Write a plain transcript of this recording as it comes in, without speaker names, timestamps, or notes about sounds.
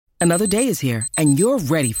Another day is here, and you're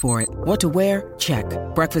ready for it. What to wear? Check.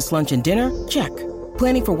 Breakfast, lunch, and dinner? Check.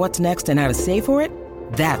 Planning for what's next and how to save for it?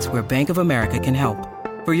 That's where Bank of America can help.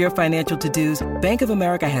 For your financial to-dos, Bank of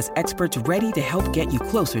America has experts ready to help get you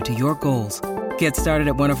closer to your goals. Get started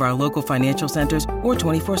at one of our local financial centers or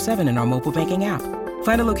 24/7 in our mobile banking app.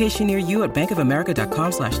 Find a location near you at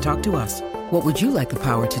bankofamerica.com/talktous. What would you like the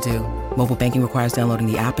power to do? Mobile banking requires downloading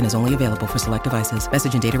the app and is only available for select devices.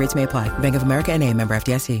 Message and data rates may apply. Bank of America N.A., member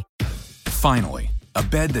FDIC. Finally, a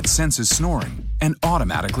bed that senses snoring and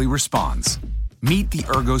automatically responds. Meet the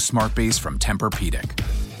Ergo Smart Base from Tempur-Pedic,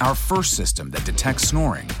 our first system that detects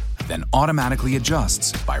snoring, then automatically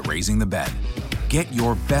adjusts by raising the bed. Get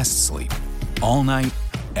your best sleep all night,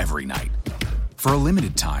 every night. For a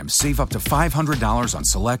limited time, save up to $500 on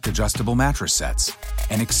select adjustable mattress sets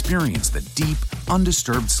and experience the deep,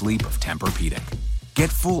 undisturbed sleep of Tempur-Pedic. Get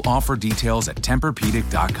full offer details at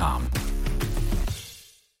TempurPedic.com.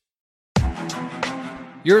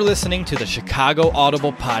 You're listening to the Chicago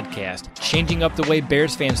Audible Podcast, changing up the way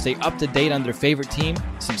Bears fans stay up to date on their favorite team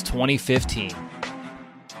since 2015.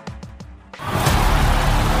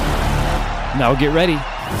 Now get ready,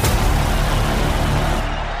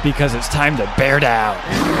 because it's time to bear down.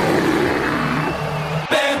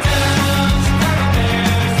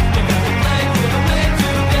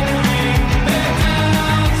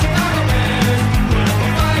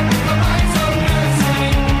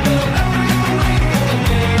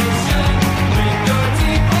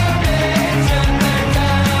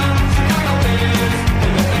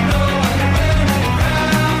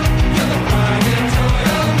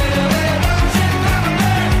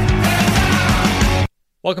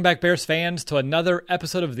 Welcome back, Bears fans, to another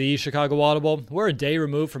episode of the Chicago Audible. We're a day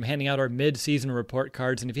removed from handing out our mid-season report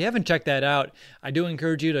cards, and if you haven't checked that out, I do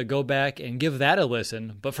encourage you to go back and give that a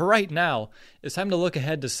listen. But for right now, it's time to look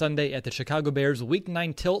ahead to Sunday at the Chicago Bears Week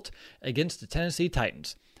 9 tilt against the Tennessee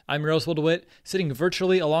Titans. I'm Roswell DeWitt. Sitting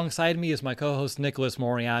virtually alongside me is my co-host Nicholas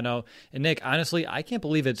Moriano. And Nick, honestly, I can't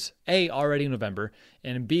believe it's A, already November,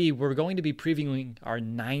 and B, we're going to be previewing our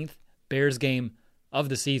 9th Bears game of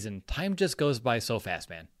the season. Time just goes by so fast,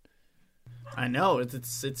 man. I know.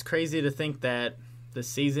 It's crazy to think that the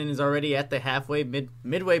season is already at the halfway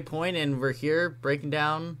midway point, and we're here breaking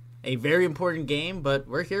down a very important game, but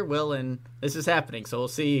we're here, Will, and this is happening. So we'll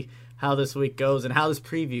see how this week goes and how this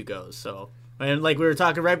preview goes. So, and like we were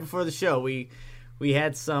talking right before the show, we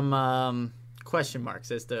had some question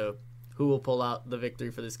marks as to who will pull out the victory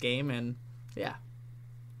for this game, and yeah.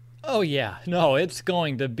 Oh, yeah. No, it's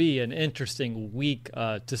going to be an interesting week,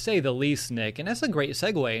 to say the least, Nick. And that's a great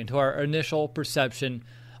segue into our initial perception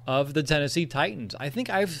of the Tennessee Titans. I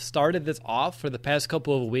think I've started this off for the past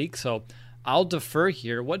couple of weeks, so I'll defer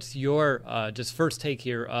here. What's your just first take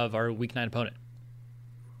here of our Week 9 opponent?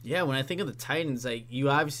 Yeah, when I think of the Titans,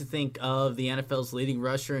 you obviously think of the NFL's leading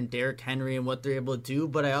rusher and Derrick Henry and what they're able to do,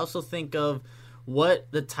 but I also think of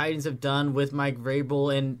what the Titans have done with Mike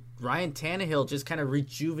Vrabel and Ryan Tannehill, just kind of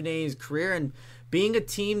rejuvenating his career and being a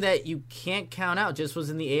team that you can't count out. Just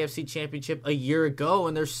was in the AFC Championship a year ago,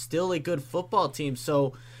 and they're still a good football team.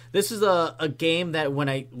 So this is a game that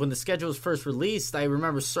when the schedule was first released, I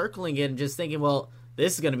remember circling it and just thinking, well,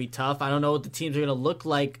 this is going to be tough. I don't know what the teams are going to look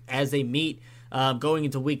like as they meet going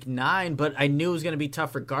into Week 9, but I knew it was going to be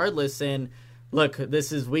tough regardless. And look,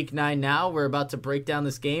 this is Week 9 now. We're about to break down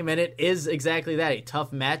this game, and it is exactly that, a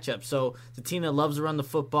tough matchup. So the team that loves to run the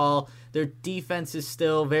football, their defense is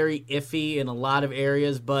still very iffy in a lot of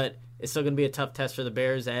areas, but it's still going to be a tough test for the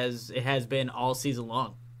Bears as it has been all season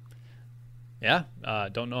long. Yeah,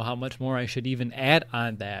 don't know how much more I should even add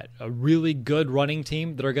on that. A really good running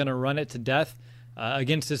team that are going to run it to death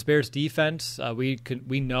against this Bears defense.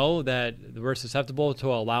 We know that we're susceptible to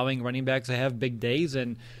allowing running backs to have big days,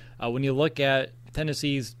 and when you look at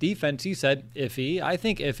Tennessee's defense, you said iffy. I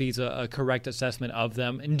think iffy's a correct assessment of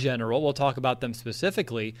them in general. We'll talk about them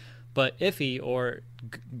specifically, but iffy or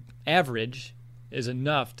average is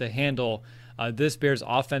enough to handle this Bears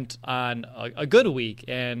offense on a good week.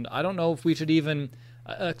 And I don't know if we should even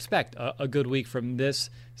expect a good week from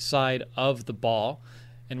this side of the ball.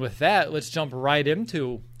 And with that, let's jump right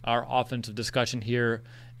into our offensive discussion here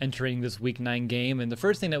entering this Week 9 game. And the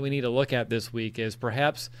first thing that we need to look at this week is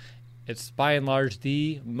perhaps it's by and large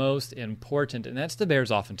the most important, and that's the Bears'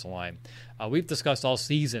 offensive line. We've discussed all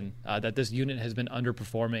season that this unit has been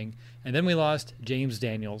underperforming, and then we lost James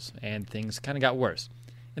Daniels, and things kind of got worse.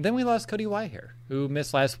 And then we lost Cody Whitehair, who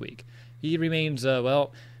missed last week. He remains,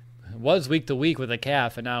 was week to week with a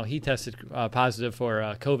calf, and now he tested positive for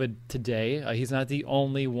COVID today. He's not the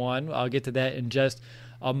only one. I'll get to that in just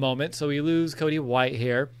a moment. So we lose Cody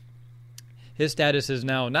Whitehair. his status is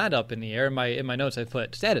now not up in the air. In my notes I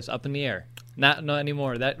put status up in the air. Not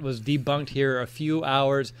anymore. That was debunked here a few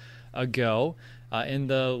hours ago. In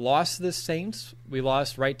the loss to the Saints, we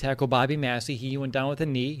lost right tackle Bobby Massey. He went down with a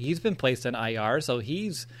knee. He's been placed on IR, so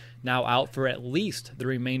he's now out for at least the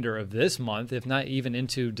remainder of this month, if not even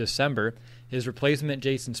into December. His replacement,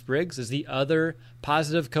 Jason Spriggs, is the other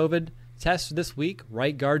positive COVID test this week.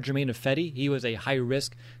 Right guard Jermaine Ifedi, he was a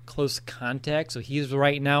high-risk close contact, so he's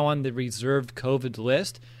right now on the reserved COVID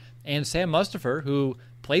list. And Sam Mustipher, who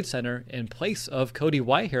played center in place of Cody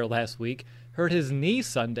Whitehair last week, hurt his knee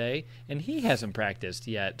Sunday, and he hasn't practiced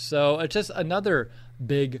yet. So it's just another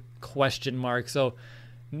big question mark. So,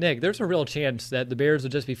 Nick, there's a real chance that the Bears will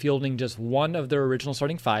just be fielding just one of their original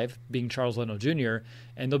starting five, being Charles Leno Jr.,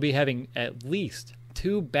 and they'll be having at least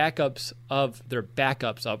two backups of their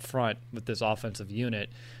backups up front with this offensive unit.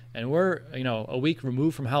 And we're, a week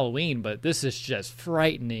removed from Halloween, but this is just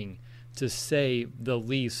frightening to say the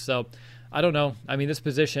least. So, I don't know. I mean, this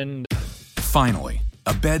position... Finally,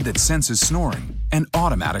 a bed that senses snoring and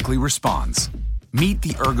automatically responds. Meet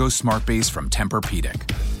the Ergo Smart Base from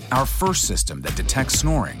Tempur-Pedic, our first system that detects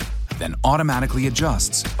snoring, then automatically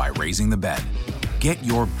adjusts by raising the bed. Get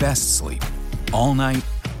your best sleep all night,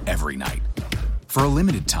 every night. For a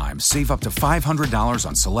limited time, save up to $500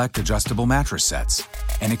 on select adjustable mattress sets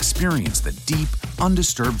and experience the deep,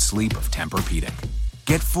 undisturbed sleep of Tempur-Pedic.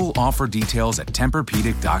 Get full offer details at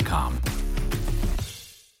TempurPedic.com.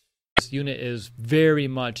 This unit is very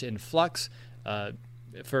much in flux.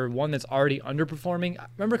 For one that's already underperforming.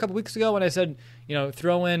 Remember a couple weeks ago when I said,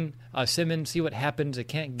 throw in Simmons, see what happens. It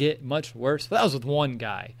can't get much worse. But that was with one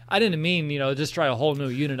guy. I didn't mean, just try a whole new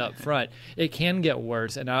unit up front. It can get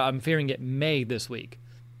worse, and I'm fearing it may this week.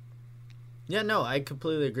 Yeah, no, I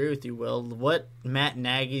completely agree with you, Will. What Matt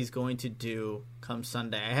Nagy's going to do come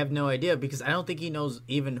Sunday, I have no idea, because I don't think he knows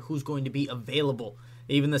even who's going to be available,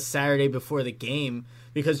 even the Saturday before the game,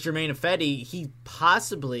 because Jermaine Ifedi, he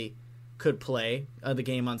possibly could play the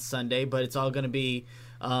game on Sunday, but it's all going to be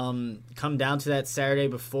come down to that Saturday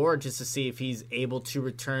before just to see if he's able to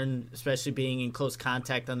return, especially being in close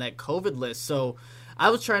contact on that COVID list. So I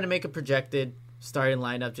was trying to make a projected starting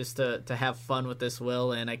lineup just to have fun with this,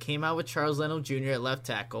 Will, and I came out with Charles Leno Jr. at left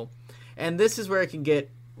tackle. And this is where it can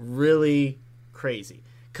get really crazy,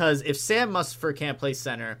 because if Sam Mustipher can't play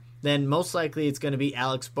center, then most likely it's going to be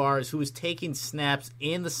Alex Bars, who was taking snaps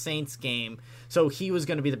in the Saints game. So he was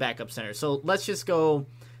going to be the backup center. So let's just go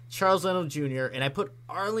Charles Leno Jr., and I put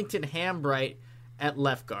Arlington Hambright at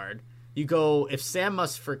left guard. You go, if Sam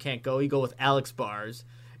Mustipher can't go, you go with Alex Bars.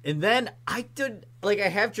 And then I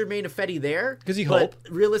have Jermaine Ifedi there. Because you hope.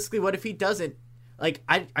 Realistically, what if he doesn't?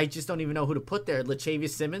 I just don't even know who to put there.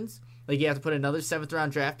 Latavius Simmons? You have to put another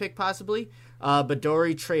 7th-round draft pick, possibly.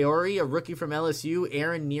 Badori Traore, a rookie from LSU.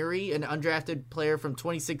 Aaron Neary, an undrafted player from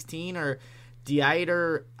 2016. Or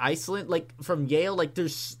Dieter Iceland, from Yale.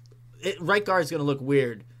 Right guard is going to look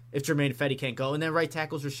weird if Jermaine Ifedi can't go. And then right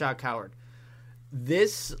tackle's Rashad Coward.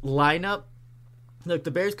 This lineup, look,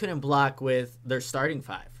 the Bears couldn't block with their starting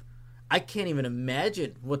five. I can't even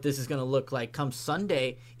imagine what this is going to look like come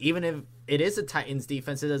Sunday, even if it is a Titans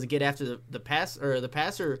defense that doesn't get after the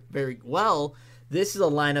passer very well. This is a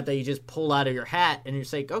lineup that you just pull out of your hat, and you're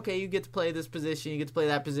saying, okay, you get to play this position, you get to play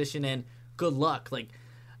that position, and good luck.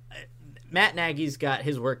 Matt Nagy's got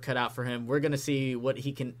his work cut out for him. We're going to see what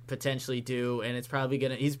he can potentially do, and he's probably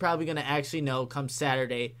going to actually know come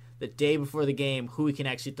Saturday, the day before the game, who he can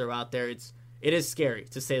actually throw out there. It is scary,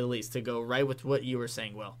 to say the least, to go right with what you were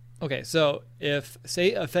saying, Will. Okay, so if,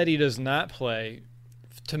 say, Ifedi does not play,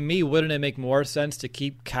 to me, wouldn't it make more sense to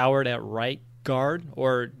keep Coward at right guard?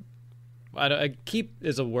 Or, keep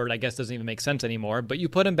is a word I guess doesn't even make sense anymore, but you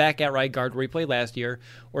put him back at right guard where he played last year,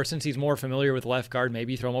 or since he's more familiar with left guard,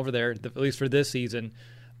 maybe you throw him over there, at least for this season.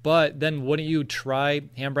 But then wouldn't you try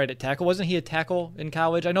Hambright at tackle? Wasn't he a tackle in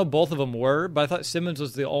college? I know both of them were, but I thought Simmons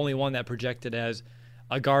was the only one that projected as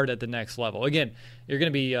a guard at the next level. Again, you're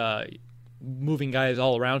going to be moving guys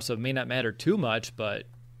all around, so it may not matter too much, but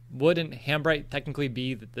wouldn't Hambright technically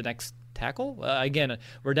be the next tackle? Again,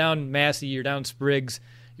 we're down Massey, you're down Spriggs,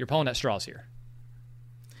 you're pulling at straws here.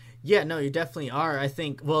 Yeah, no, you definitely are. I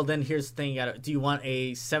think, well, then here's the thing. Do you want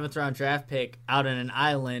a 7th-round draft pick out on an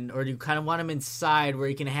island, or do you kind of want him inside where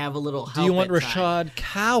you can have a little help? Do you want Rashad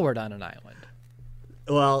Coward on an island?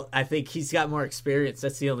 Well, I think he's got more experience.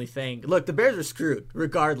 That's the only thing. Look, the Bears are screwed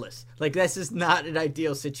regardless. This is not an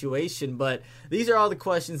ideal situation, but these are all the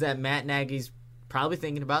questions that Matt Nagy's probably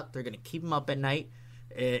thinking about. They're going to keep him up at night,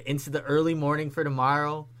 into the early morning for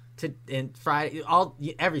tomorrow, and Friday,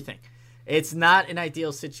 everything. It's not an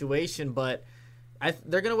ideal situation, but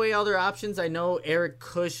they're going to weigh all their options. I know Eric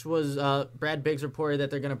Kush was Brad Biggs reported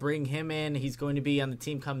that they're going to bring him in. He's going to be on the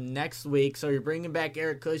team come next week. So you're bringing back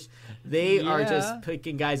Eric Kush. They are just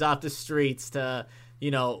picking guys off the streets to,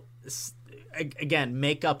 again,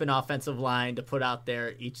 make up an offensive line to put out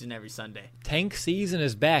there each and every Sunday. Tank season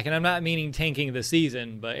is back, and I'm not meaning tanking the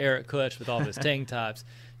season, but Eric Kush with all of his tank tops.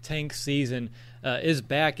 Tank season is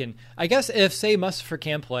back, and I guess if, say, Mustipher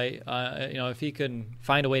can play, if he can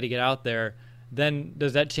find a way to get out there, then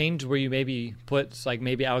does that change where you maybe put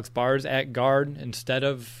maybe Alex Bars at guard instead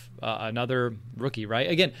of another rookie, right?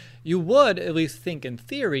 Again, you would at least think in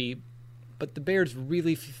theory, but the Bears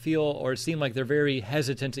really feel or seem like they're very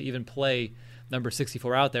hesitant to even play number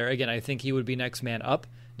 64 out there. Again, I think he would be next man up,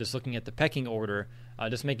 just looking at the pecking order,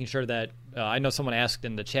 just making sure that I know someone asked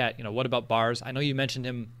in the chat, what about Bars? I know you mentioned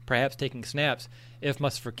him perhaps taking snaps. If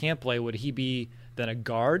Mustipher can't play, would he be then a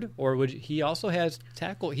guard, or would he also has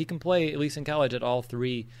tackle? He can play, at least in college, at all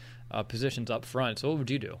three positions up front. So what would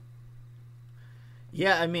you do?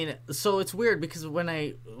 Yeah, I mean, so it's weird because when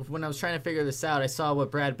I was trying to figure this out, I saw what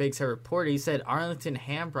Brad Biggs had reported. He said Arlington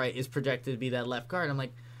Hambright is projected to be that left guard. I'm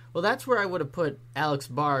like, well, that's where I would have put Alex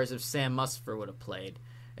Bars if Sam Mustipher would have played.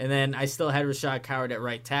 And then I still had Rashad Coward at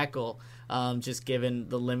right tackle, just given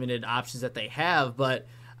the limited options that they have. But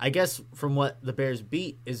I guess from what the Bears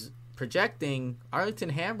beat is projecting, Arlington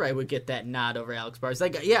Hambright would get that nod over Alex Bars.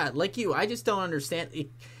 Like you, I just don't understand.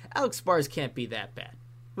 Alex Bars can't be that bad.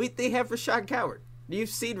 They have Rashad Coward. You've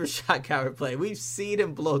seen Rashad Coward play. We've seen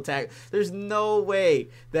him blow tackle. There's no way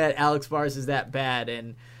that Alex Bars is that bad.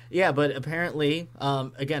 And yeah, but apparently,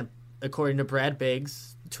 again, according to Brad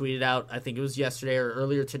Biggs, tweeted out, I think it was yesterday or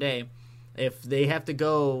earlier today, if they have to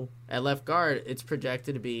go at left guard, it's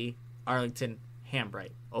projected to be Arlington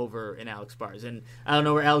Hambright over in Alex Bars. And I don't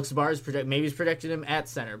know where Alex Bars project. Maybe he's projected him at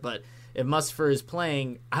center, but if Mustipher is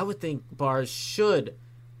playing, I would think Bars should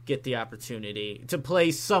get the opportunity to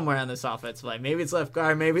play somewhere on this offensive line. Maybe it's left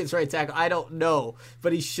guard, maybe it's right tackle. I don't know,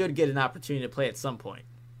 but he should get an opportunity to play at some point.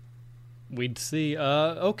 We'd see.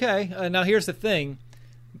 Okay. Now here's the thing: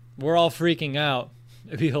 we're all freaking out.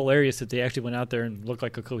 It'd be hilarious if they actually went out there and looked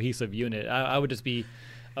like a cohesive unit. I would just be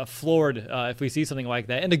floored if we see something like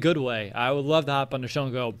that in a good way. I would love to hop on the show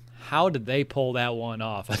and go, how did they pull that one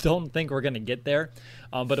off? I don't think we're going to get there,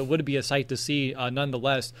 but it would be a sight to see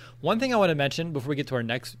nonetheless. One thing I want to mention before we get to our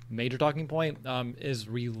next major talking point is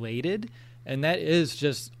related, and that is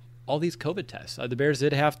just all these COVID tests. The Bears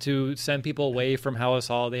did have to send people away from Halas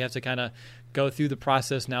Hall. They have to kind of go through the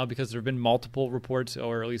process now because there have been multiple reports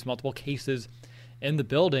or at least multiple cases in the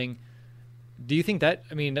building. Do you think that,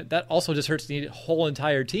 that also just hurts the whole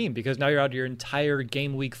entire team because now you're out of your entire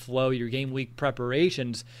game week flow, your game week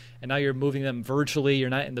preparations, and now you're moving them virtually.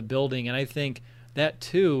 You're not in the building. And I think that,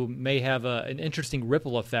 too, may have an interesting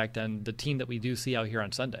ripple effect on the team that we do see out here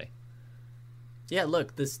on Sunday. Yeah,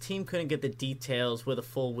 look, this team couldn't get the details with a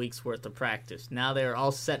full week's worth of practice. Now they're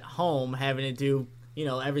all set home having to do,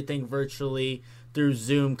 everything virtually through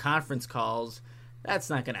Zoom conference calls.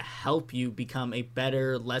 That's not going to help you become a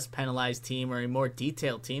better, less penalized team or a more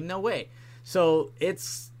detailed team. No way. So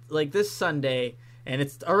it's like this Sunday, and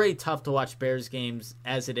it's already tough to watch Bears games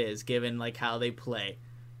as it is, given how they play.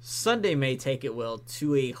 Sunday may take it, Will,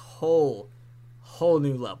 to a whole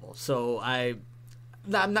new level. So I'm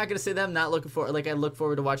not going to say that I'm not looking forward. I look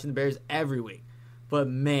forward to watching the Bears every week. But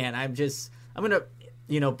man, I'm going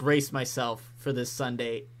to, brace myself for this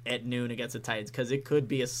Sunday at noon against the Titans because it could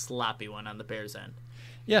be a sloppy one on the Bears' end.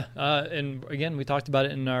 Yeah, and again, we talked about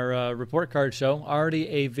it in our report card show. Already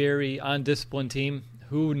a very undisciplined team.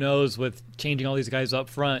 Who knows with changing all these guys up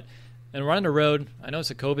front. And we're on the road. I know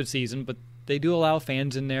it's a COVID season, but they do allow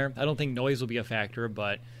fans in there. I don't think noise will be a factor,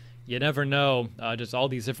 but you never know. Just all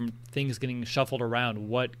these different things getting shuffled around,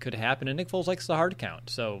 what could happen. And Nick Foles likes the hard count.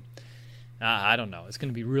 So I don't know. It's going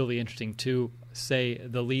to be really interesting to say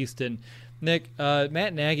the least. And Nick,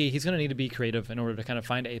 Matt Nagy, he's going to need to be creative in order to kind of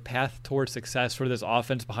find a path towards success for this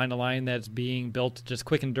offense behind the line that's being built just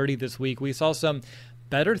quick and dirty this week. We saw some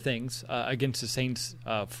better things against the Saints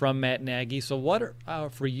from Matt Nagy. So what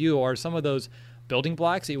for you are some of those building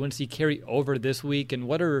blocks that you want to see carry over this week? And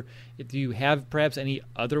do you have perhaps any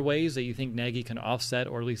other ways that you think Nagy can offset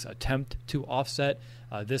or at least attempt to offset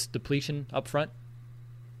this depletion up front?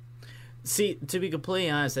 See, to be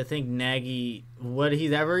completely honest, I think Nagy,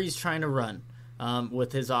 whatever he's trying to run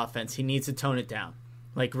with his offense, he needs to tone it down.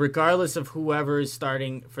 Regardless of whoever is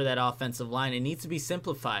starting for that offensive line, it needs to be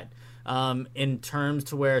simplified in terms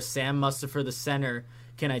to where Sam Mustipher, the center,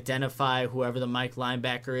 can identify whoever the Mike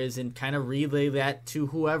linebacker is and kind of relay that to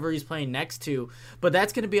whoever he's playing next to. But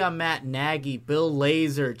that's going to be on Matt Nagy, Bill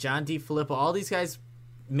Lazor, John DeFilippo, all these guys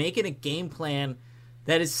making a game plan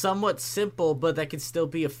that is somewhat simple, but that could still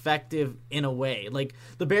be effective in a way. Like,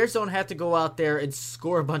 the Bears don't have to go out there and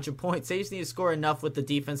score a bunch of points. They just need to score enough with the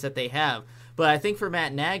defense that they have. But I think for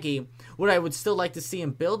Matt Nagy, what I would still like to see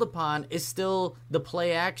him build upon is still the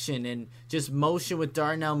play action and just motion with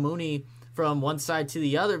Darnell Mooney from one side to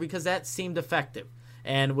the other, because that seemed effective.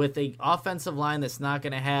 And with an offensive line that's not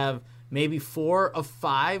going to have maybe 4 of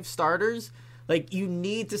 5 starters, like, you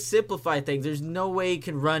need to simplify things. There's no way you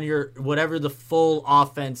can run your whatever the full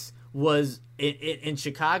offense was in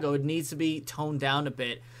Chicago. It needs to be toned down a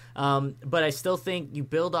bit. But I still think you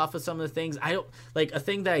build off of some of the things. I don't like a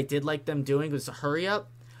thing that I did like them doing was a hurry up.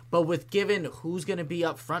 But with given who's going to be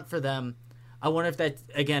up front for them, I wonder if that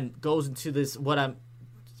again goes into this what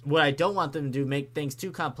I don't want them to do, make things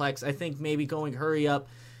too complex. I think maybe going hurry up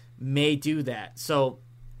may do that. So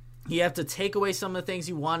you have to take away some of the things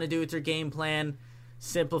you want to do with your game plan,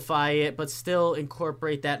 simplify it, but still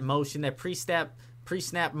incorporate that motion, that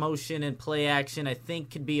pre-snap motion and play action. I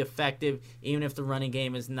think could be effective even if the running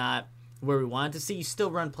game is not where we want it to see. You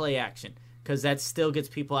still run play action because that still gets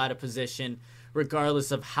people out of position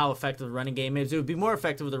regardless of how effective the running game is. It would be more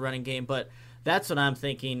effective with the running game, but that's what I'm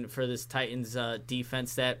thinking for this Titans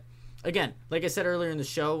defense that, again, like I said earlier in the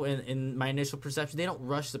show, in my initial perception, they don't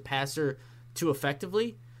rush the passer too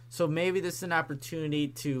effectively. So maybe this is an opportunity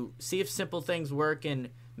to see if simple things work and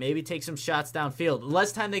maybe take some shots downfield. The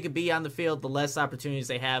less time they could be on the field, the less opportunities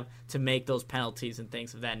they have to make those penalties and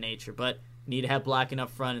things of that nature. But need to have blocking up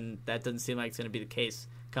front, and that doesn't seem like it's going to be the case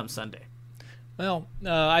come Sunday. Well,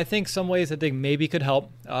 I think some ways that they maybe could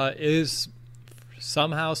help is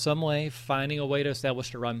somehow, some way, finding a way to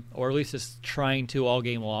establish the run, or at least just trying to all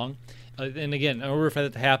game long. And again, in order for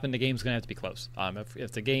that to happen, the game's going to have to be close.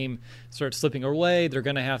 If the game starts slipping away, they're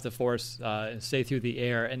going to have to force stay through the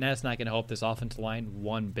air, and that's not going to help this offensive line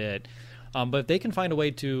one bit. But if they can find a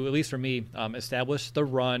way to, at least for me, establish the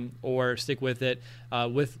run or stick with it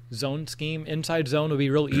with zone scheme, inside zone would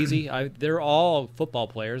be real easy. They're all football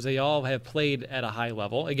players. They all have played at a high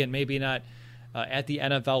level. Again, maybe not at the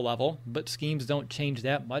NFL level, but schemes don't change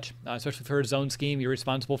that much. Especially for a zone scheme, you're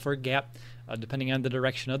responsible for a gap depending on the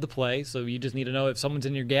direction of the play. So you just need to know if someone's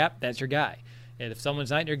in your gap, that's your guy. And if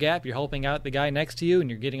someone's not in your gap, you're helping out the guy next to you and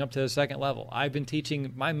you're getting up to the second level. I've been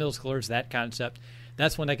teaching my middle schoolers that concept.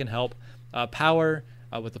 That's when I can help. Power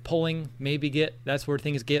with the pulling, that's where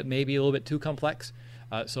things get maybe a little bit too complex.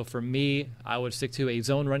 So for me, I would stick to a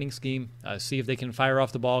zone running scheme, see if they can fire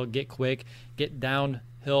off the ball, get quick, get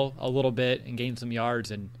downhill a little bit, and gain some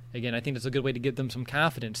yards. And again, I think that's a good way to give them some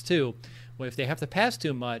confidence too. Well, if they have to pass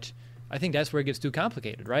too much, I think that's where it gets too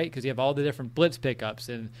complicated, right? Because you have all the different blitz pickups,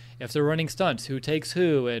 and if they're running stunts, who takes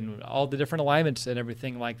who, and all the different alignments and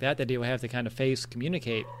everything like that you have to kind of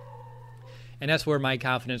communicate. And that's where my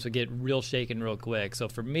confidence would get real shaken real quick. So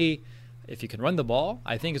for me, if you can run the ball,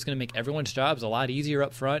 I think it's going to make everyone's jobs a lot easier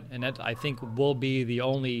up front, and that I think will be the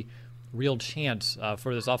only real chance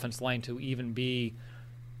for this offensive line to even be,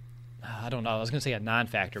 I don't know, I was going to say a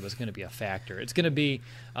non-factor, but it's going to be a factor. It's going to be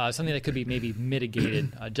something that could be maybe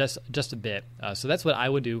mitigated just a bit. So that's what I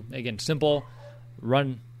would do. Again, simple,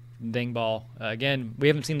 run dang ball. Again, we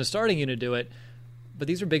haven't seen the starting unit do it, but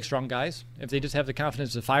these are big, strong guys. If they just have the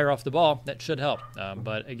confidence to fire off the ball, that should help.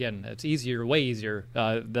 But again, it's easier, way easier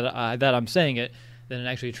that I'm saying it than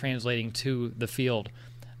actually translating to the field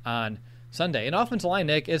on Sunday. And offensive line,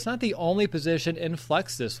 Nick, it's not the only position in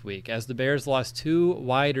flex this week, as the Bears lost 2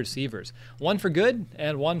 wide receivers, one for good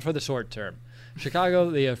and one for the short term. Chicago,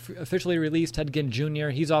 they officially released Ted Ginn Jr.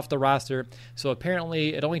 He's off the roster, so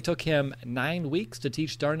apparently it only took him 9 weeks to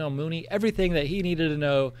teach Darnell Mooney everything that he needed to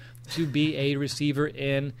know to be a receiver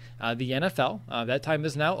in the NFL. That time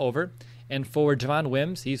is now over. And for Javon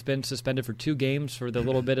Wims, he's been suspended for 2 games for the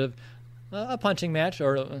little bit of a punching match,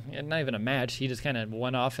 or not even a match. He just kind of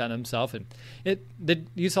went off on himself, and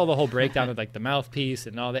you saw the whole breakdown of like the mouthpiece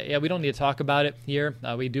and all that. Yeah, we don't need to talk about it here.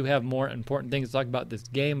 We do have more important things to talk about this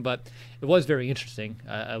game, but it was very interesting,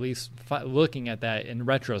 at least looking at that in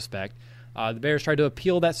retrospect. The Bears tried to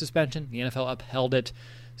appeal that suspension. The NFL upheld it.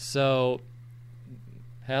 So,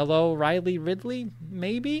 hello, Riley Ridley,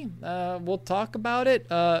 maybe? We'll talk about it.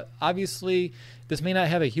 Obviously, this may not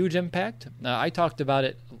have a huge impact. I talked about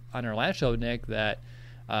it on our last show, Nick, that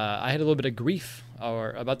I had a little bit of grief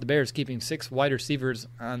about the Bears keeping 6 wide receivers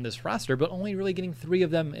on this roster, but only really getting 3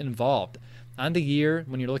 of them involved. On the year,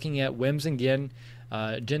 when you're looking at Wims and Ginn,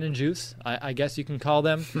 Gin and Juice, I guess you can call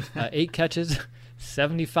them, 8 catches,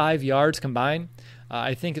 75 yards combined.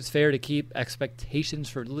 I think it's fair to keep expectations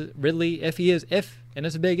for Ridley, and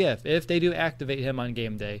it's a big if they do activate him on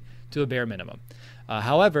game day, to a bare minimum.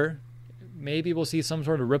 However, maybe we'll see some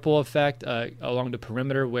sort of ripple effect along the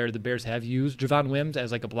perimeter where the Bears have used Javon Wims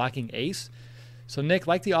as like a blocking ace. So, Nick,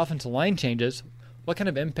 like the offensive line changes, what kind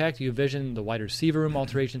of impact do you envision the wide receiver room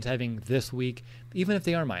alterations having this week, even if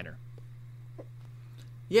they are minor?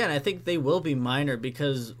 Yeah, and I think they will be minor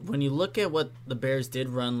because when you look at what the Bears did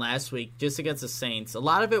run last week just against the Saints, a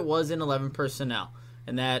lot of it was in 11 personnel.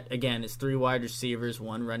 And that, again, is 3 wide receivers,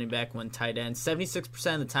 1 running back, 1 tight end,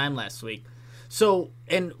 76% of the time last week. So,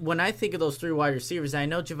 and when I think of those 3 wide receivers, I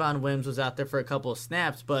know Javon Wims was out there for a couple of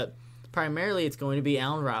snaps, but primarily it's going to be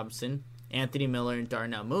Allen Robinson, Anthony Miller, and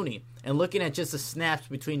Darnell Mooney. And looking at just the snaps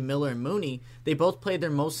between Miller and Mooney, they both played their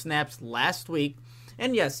most snaps last week.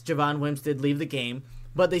 And yes, Javon Wims did leave the game,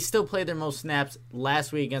 but they still played their most snaps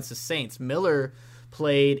last week against the Saints. Miller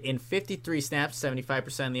played in 53 snaps,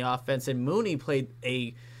 75% of the offense, and Mooney played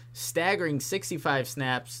a staggering 65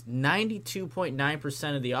 snaps,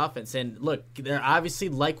 92.9% of the offense. And look, they're obviously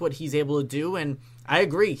like what he's able to do, and I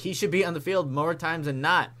agree, he should be on the field more times than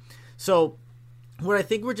not. So what I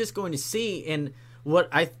think we're just going to see, and what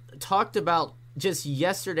I talked about just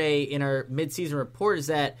yesterday in our midseason report, is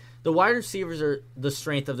that the wide receivers are the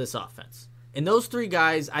strength of this offense. And those 3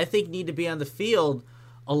 guys, I think, need to be on the field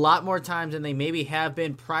a lot more times than they maybe have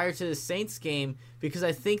been prior to the Saints game, because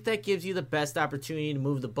I think that gives you the best opportunity to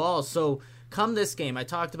move the ball. So come this game, I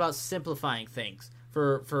talked about simplifying things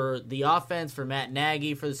for the offense, for Matt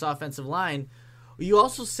Nagy, for this offensive line. You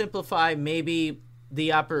also simplify maybe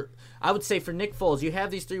I would say for Nick Foles, you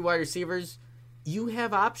have these 3 wide receivers, you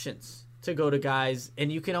have options to go to guys,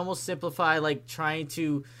 and you can almost simplify like trying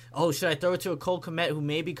to, should I throw it to a Cole Kmet who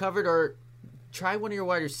may be covered, or try one of your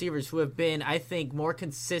wide receivers who have been, I think, more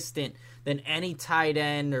consistent than any tight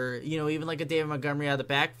end or, even like a David Montgomery out of the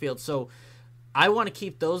backfield. So I want to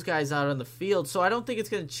keep those guys out on the field. So I don't think it's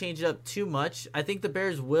going to change it up too much. I think the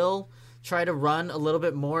Bears will try to run a little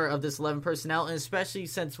bit more of this 11 personnel, and especially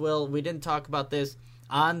since, we didn't talk about this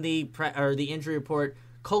on the injury report,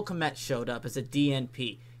 Cole Kmet showed up as a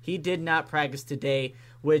DNP. He did not practice today,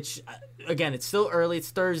 which, again, it's still early.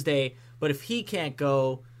 It's Thursday. But if he can't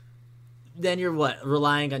go, then you're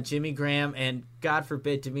relying on Jimmy Graham, and God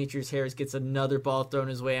forbid Demetrius Harris gets another ball thrown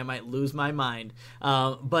his way. I might lose my mind.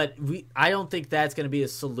 But I don't think that's going to be a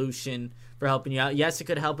solution for helping you out. Yes, it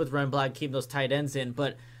could help with run block, keeping those tight ends in,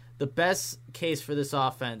 but the best case for this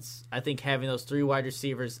offense, I think, having those 3 wide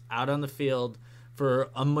receivers out on the field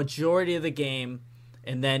for a majority of the game,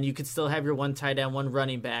 and then you could still have your 1 tight end, 1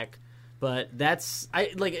 running back. But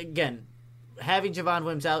again, having Javon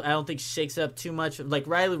Wims out, I don't think shakes it up too much. Like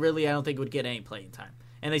Riley Ridley, I don't think would get any playing time.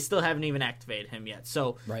 And they still haven't even activated him yet.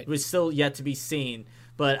 So It was still yet to be seen.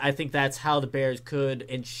 But I think that's how the Bears could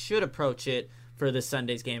and should approach it for this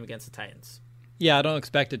Sunday's game against the Titans. Yeah, I don't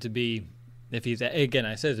expect it to be, if he's, again,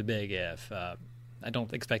 I said it's a big if. I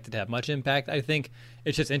don't expect it to have much impact. I think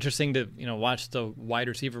it's just interesting to watch the wide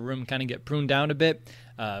receiver room kind of get pruned down a bit.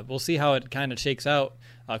 We'll see how it kind of shakes out.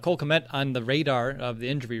 Cole Kmet on the radar of the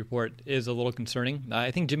injury report is a little concerning.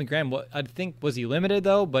 I think Jimmy Graham, was he limited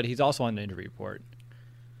though? But he's also on the injury report.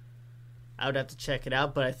 I would have to check it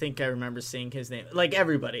out, but I think I remember seeing his name. Like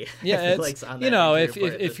everybody, yeah, it's, on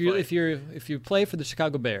that if you play for the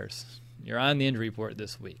Chicago Bears, you're on the injury report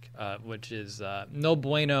this week, which is no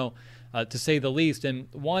bueno. To say the least. And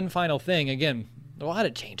one final thing, again, a lot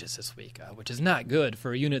of changes this week, which is not good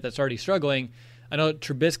for a unit that's already struggling. I know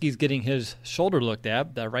Trubisky's getting his shoulder looked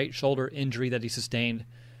at, the right shoulder injury that he sustained.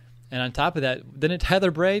 And on top of that, didn't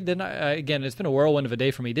Tyler Bray, again, it's been a whirlwind of a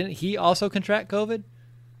day for me. Didn't he also contract COVID?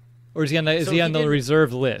 Or is he on the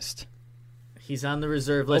reserve list? He's on the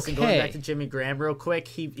reserve list. Okay. And going back to Jimmy Graham real quick,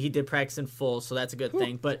 he did practice in full, so that's a good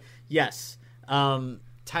thing. But yes,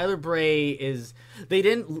 Tyler Bray is. They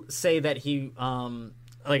didn't say that he,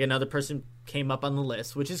 another person came up on the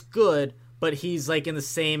list, which is good, but he's like in the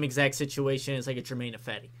same exact situation as like a Jermaine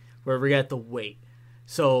Ifedi, where we got to wait.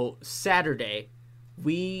 So Saturday,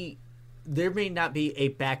 there may not be a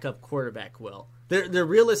backup quarterback. There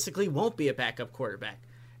realistically won't be a backup quarterback,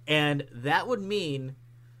 and that would mean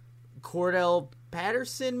Cordell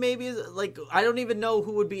Patterson maybe is I don't even know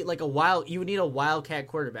who would be you would need a wildcat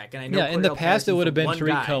quarterback. And I know in the past it would have been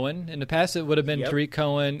Tariq Cohen. In the past it would have been Tariq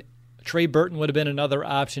Cohen. Trey Burton would have been another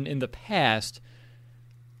option in the past.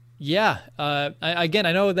 Yeah. I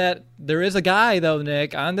know that there is a guy though,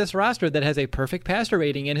 Nick, on this roster that has a perfect passer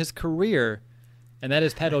rating in his career, and that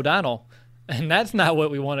is Pat O'Donnell. And that's not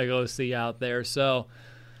what we want to go see out there. So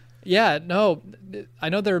yeah, no, I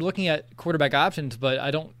know they're looking at quarterback options, but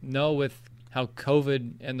I don't know with how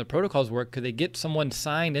COVID and the protocols work. Could they get someone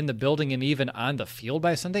signed in the building and even on the field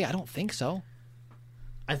by Sunday? I don't think so.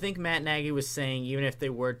 I think Matt Nagy was saying even if they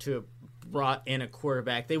were to have brought in a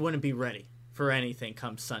quarterback, they wouldn't be ready for anything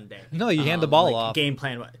come Sunday. No, you hand the ball off. Game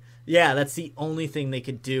plan. Yeah, that's the only thing they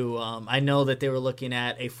could do. I know that they were looking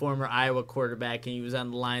at a former Iowa quarterback, and he was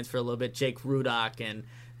on the Lions for a little bit, Jake Rudock, and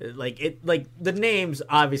the names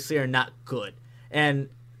obviously are not good. And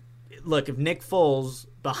look, if Nick Foles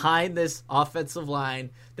behind this offensive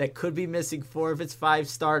line that could be missing 4 of its 5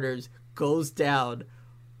 starters goes down,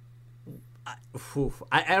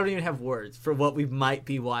 I don't even have words for what we might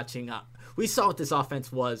be watching. We saw what this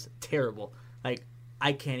offense was. Terrible.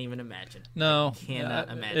 I can't even imagine. No. I cannot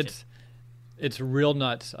imagine. It's real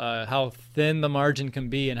nuts how thin the margin can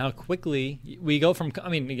be and how quickly we go from – I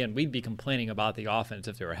mean, again, we'd be complaining about the offense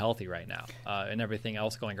if they were healthy right now and everything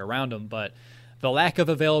else going around them. But the lack of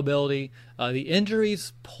availability, the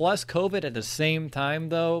injuries plus COVID at the same time,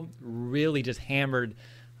 though, really just hammered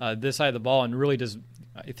this side of the ball and really just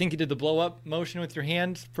 – I think you did the blow-up motion with your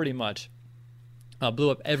hands pretty much.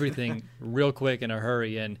 Blew up everything real quick in a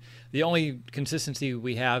hurry. And the only consistency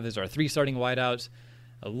we have is our 3 starting wideouts,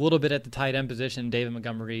 a little bit at the tight end position, David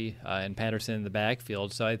Montgomery and Patterson in the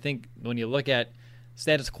backfield. So I think when you look at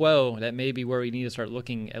status quo, that may be where we need to start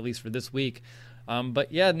looking, at least for this week.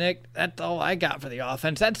 But yeah, Nick, that's all I got for the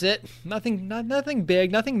offense. That's it. Nothing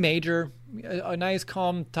big, nothing major. A nice,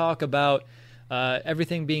 calm talk about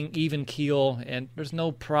everything being even keel, and there's no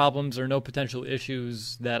problems or no potential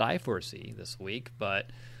issues that I foresee this week. But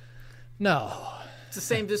no, it's the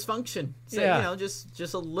same dysfunction. So, yeah,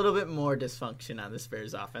 just a little bit more dysfunction on this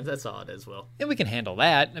Bears offense. That's all it is, Will. And we can handle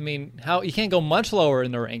that. I mean, how you can't go much lower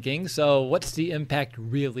in the rankings. So what's the impact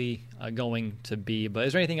really going to be? But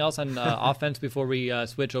is there anything else on offense before we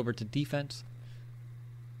switch over to defense?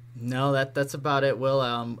 No, that's about it,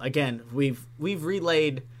 Will. Again, we've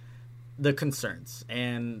relayed the concerns,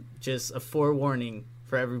 and just a forewarning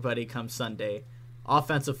for everybody come Sunday.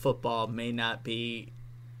 Offensive football may not be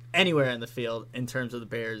anywhere in the field in terms of the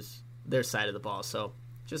Bears, their side of the ball. So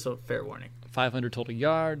just a fair warning. 500 total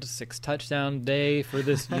yards, 6 touchdown day for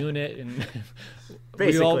this unit, and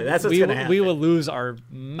basically that's what's going to happen. We will lose our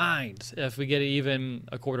minds if we get even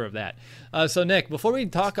a quarter of that. So Nick, before we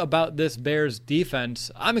talk about this Bears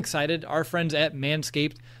defense, I'm excited. Our friends at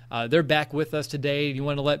Manscaped, they're back with us today. You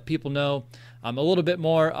want to let people know a little bit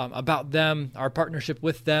more about them, our partnership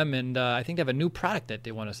with them, and I think they have a new product that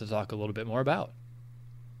they want us to talk a little bit more about.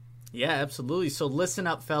 Yeah, absolutely. So listen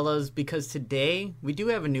up, fellas, because today we do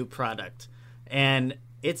have a new product, and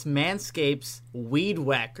it's Manscaped's Weed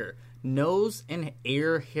Whacker nose and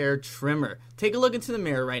ear hair trimmer. Take a look into the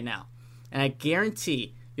mirror right now, and I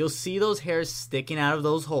guarantee you'll see those hairs sticking out of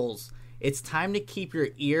those holes. It's time to keep your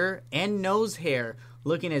ear and nose hair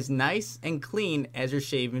looking as nice and clean as your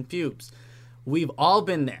shaven pubes. We've all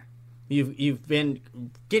been there. You've been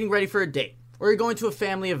getting ready for a date, or you're going to a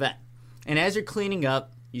family event, and as you're cleaning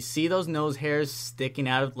up, you see those nose hairs sticking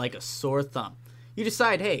out like a sore thumb. You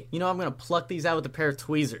decide, hey, I'm going to pluck these out with a pair of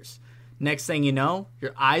tweezers. Next thing you know,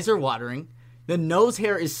 your eyes are watering, the nose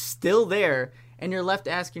hair is still there, and you're left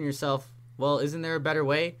asking yourself, well, isn't there a better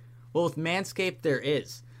way? Well, with Manscaped, there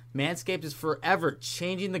is. Manscaped is forever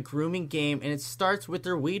changing the grooming game, and it starts with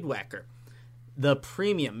their Weed Whacker. The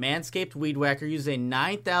premium Manscaped Weed Whacker uses a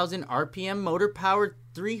 9,000 RPM motor-powered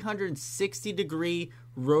 360-degree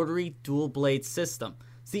rotary dual-blade system.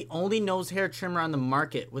 It's the only nose hair trimmer on the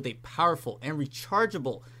market with a powerful and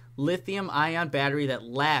rechargeable lithium-ion battery that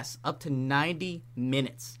lasts up to 90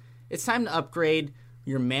 minutes. It's time to upgrade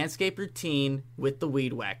your Manscaped routine with the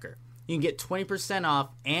Weed Whacker. You can get 20%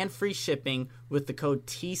 off and free shipping with the code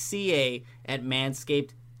TCA at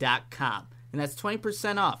manscaped.com. And that's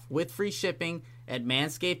 20% off with free shipping at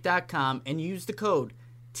manscaped.com, and use the code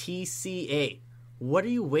TCA. What are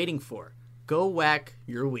you waiting for? Go whack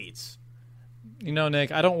your weeds.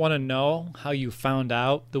 Nick, I don't want to know how you found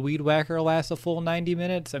out the Weed Whacker lasts a full 90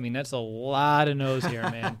 minutes. I mean, that's a lot of nose hair,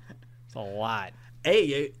 man. It's a lot.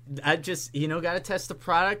 Hey, I just, got to test the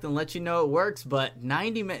product and let you know it works. But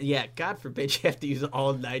 90 minutes, yeah, God forbid you have to use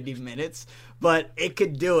all 90 minutes. But it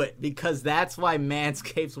could do it, because that's why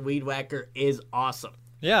Manscaped's Weed Whacker is awesome.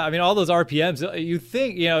 Yeah, I mean, all those RPMs, you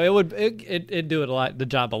think, it'd do the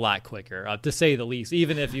job a lot quicker, to say the least,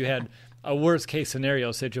 even if you had a worst case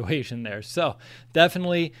scenario situation there. So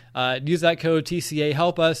definitely use that code TCA.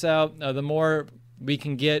 Help us out. The more we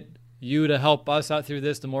can get you to help us out through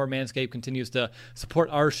this, the more Manscaped continues to support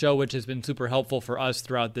our show, which has been super helpful for us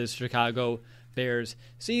throughout this Chicago Bears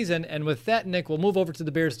season. And with that, Nick, we'll move over to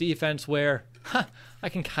the Bears defense, where I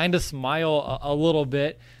can kind of smile a little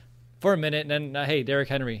bit for a minute, and then, hey, Derrick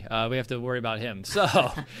Henry, we have to worry about him.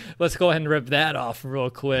 So let's go ahead and rip that off real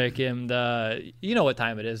quick. And you know what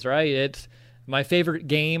time it is, right? It's my favorite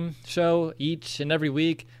game show each and every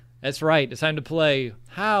week. That's right. It's time to play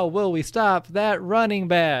How Will We Stop That Running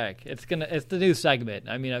Back? It's the new segment.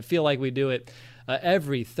 I mean, I feel like we do it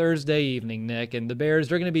every Thursday evening, Nick, and the Bears,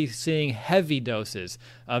 they're going to be seeing heavy doses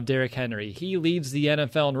of Derrick Henry. He leads the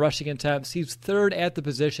NFL in rushing attempts. He's third at the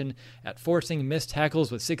position at forcing missed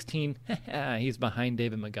tackles with 16. He's behind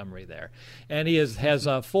David Montgomery there. And he has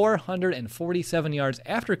 447 yards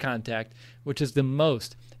after contact, which is the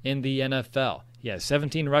most in the NFL. He has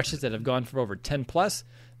 17 rushes that have gone for over 10 plus,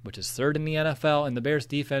 which is third in the NFL, and the Bears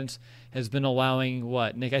defense has been allowing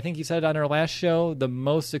what, Nick? I think you said on our last show, the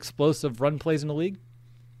most explosive run plays in the league?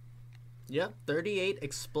 Yep, 38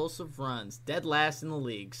 explosive runs, dead last in the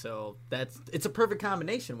league. So it's a perfect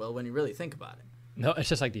combination, Will, when you really think about it. No, it's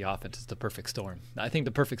just like the offense. It's the perfect storm. I think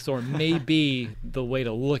the perfect storm may be the way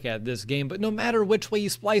to look at this game, but no matter which way you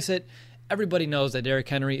splice it, everybody knows that Derrick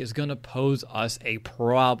Henry is going to pose us a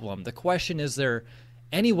problem. The question is there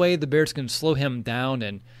any way the Bears can slow him down?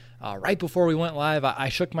 And right before we went live, I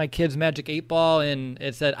shook my kid's Magic 8-ball, and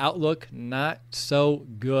it said outlook not so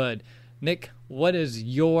good. Nick, what is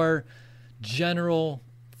your general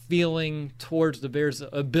feeling towards the Bears'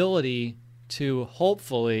 ability to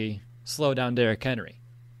hopefully slow down Derrick Henry?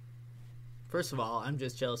 First of all, I'm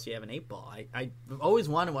just jealous you have an 8-ball. I've always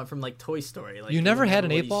wanted one from like Toy Story. Like, you never had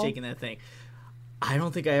an 8-ball? Shaking that thing. I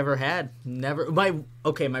don't think I ever had. Never.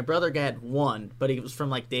 My brother had one, but it was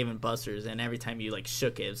from like Dave and Buster's, and every time you like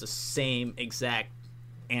shook it, it was the same exact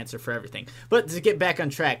answer for everything. But to get back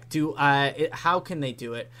on track, how can they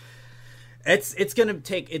do it? It's gonna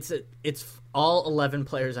take it's all 11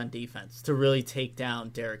 players on defense to really take down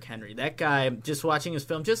Derrick Henry. That guy, just watching his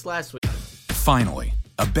film just last week. Finally,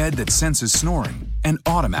 a bed that senses snoring and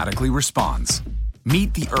automatically responds.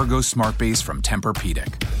 Meet the Ergo Smart Base from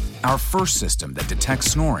Tempur-Pedic, our first system that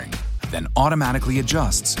detects snoring, then automatically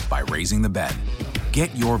adjusts by raising the bed.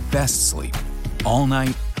 Get your best sleep all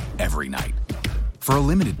night, every night. For a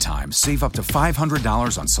limited time, save up to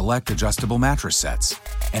 $500 on select adjustable mattress sets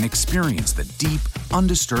and experience the deep,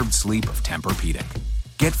 undisturbed sleep of Tempur-Pedic.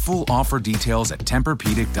 Get full offer details at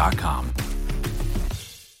TempurPedic.com.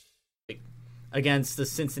 Against the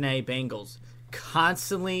Cincinnati Bengals,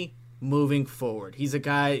 constantly moving forward. He's a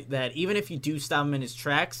guy that even if you do stop him in his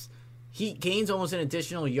tracks, he gains almost an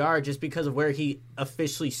additional yard just because of where he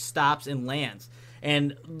officially stops and lands.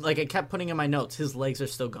 And like I kept putting in my notes, his legs are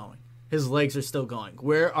still going. His legs are still going.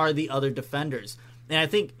 Where are the other defenders? And I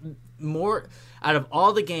think more out of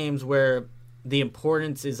all the games where the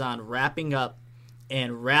importance is on wrapping up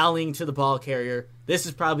and rallying to the ball carrier, this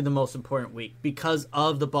is probably the most important week because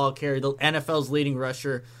of the ball carrier, the NFL's leading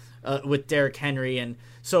rusher with Derrick Henry. And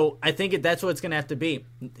so I think that's what it's going to have to be.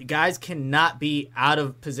 Guys cannot be out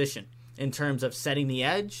of position in terms of setting the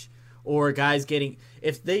edge or guys getting –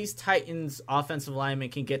 if these Titans offensive linemen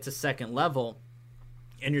can get to second level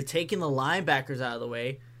and you're taking the linebackers out of the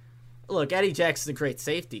way, look, Eddie Jackson's a great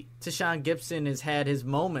safety. Tashaun Gibson has had his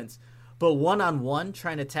moments. But one-on-one,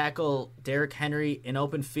 trying to tackle Derrick Henry in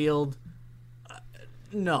open field,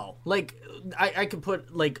 no. Like, I could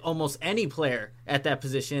put, like, almost any player at that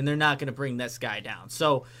position, and they're not going to bring this guy down.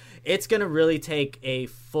 So it's going to really take a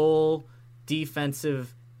full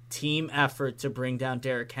defensive team effort to bring down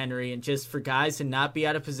Derrick Henry, and just for guys to not be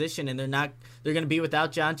out of position. And they're going to be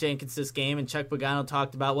without John Jenkins this game. And Chuck Pagano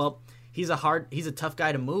talked about, well, he's a tough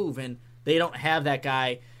guy to move, and they don't have that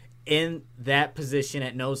guy in that position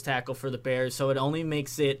at nose tackle for the Bears. So it only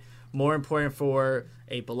makes it more important for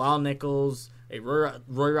a Bilal Nichols, a Roy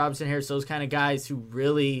Robinson-Harris, those kind of guys who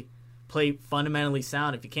really play fundamentally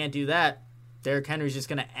sound. If you can't do that, Derrick Henry's just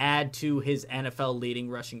going to add to his NFL leading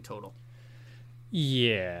rushing total.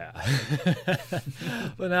 Yeah.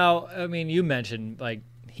 But now, I mean, you mentioned, like,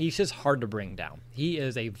 he's just hard to bring down. He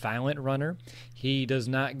is a violent runner. He does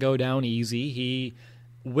not go down easy. He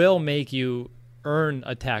will make you earn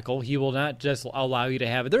a tackle. He will not just allow you to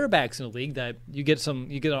have it. There are backs in the league that you get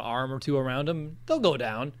an arm or two around them, they'll go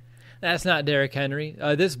down. That's not Derrick Henry.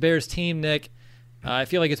 This Bears team, Nick, I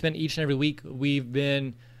feel like it's been each and every week we've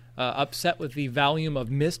been upset with the volume of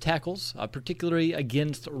missed tackles, particularly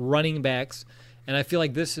against running backs. And I feel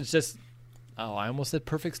like this is just, I almost said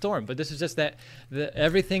perfect storm, but this is just that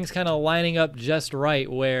everything's kind of lining up just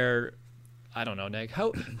right where, I don't know, Nick,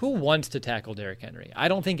 who wants to tackle Derrick Henry? I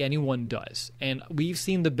don't think anyone does. And we've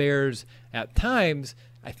seen the Bears at times,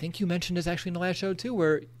 I think you mentioned this actually in the last show too,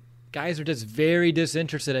 where guys are just very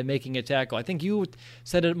disinterested in making a tackle. I think you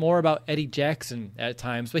said it more about Eddie Jackson at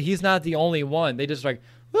times, but he's not the only one. They just like,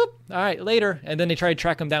 whoop, all right, later. And then they try to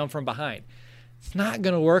track him down from behind. It's not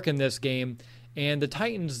going to work in this game. And the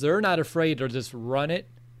Titans, they're not afraid to just run it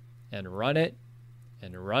and run it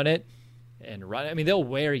and run it and run it. I mean, they'll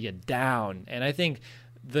wear you down. And I think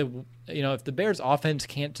if the Bears offense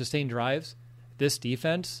can't sustain drives, this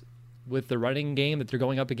defense with the running game that they're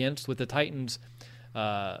going up against, with the Titans'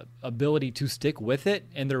 ability to stick with it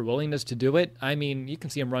and their willingness to do it, I mean, you can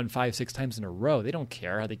see them run 5-6 times in a row. They don't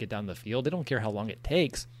care how they get down the field. They don't care how long it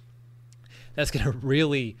takes. That's going to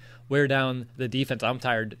really wear down the defense. I'm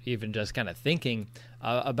tired even just kind of thinking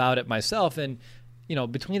about it myself. And,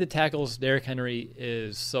 between the tackles, Derrick Henry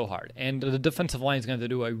is so hard. And the defensive line is going to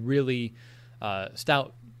do a really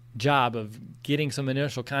stout job of getting some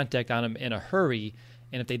initial contact on him in a hurry.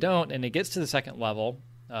 And if they don't, and it gets to the second level,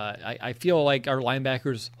 I feel like our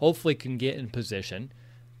linebackers hopefully can get in position.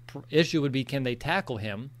 Issue would be, can they tackle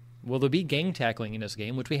him? Will there be gang tackling in this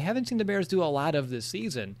game, which we haven't seen the Bears do a lot of this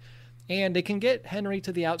season? And they can get Henry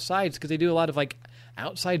to the outsides because they do a lot of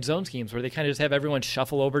outside zone schemes where they kind of just have everyone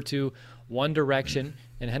shuffle over to one direction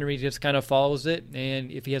and Henry just kind of follows it.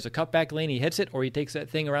 And if he has a cutback lane, he hits it, or he takes that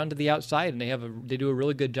thing around to the outside. And they do a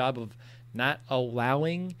really good job of not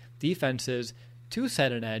allowing defenses to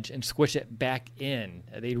set an edge and squish it back in.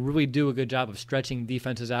 They really do a good job of stretching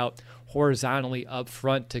defenses out horizontally up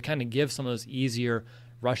front to kind of give some of those easier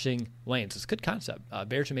rushing lanes. It's a good concept.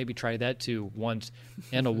 Bears should maybe try that too once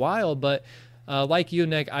in a while. But like you,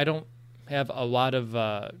 Nick, I don't have a lot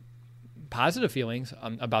of positive feelings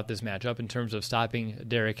about this matchup in terms of stopping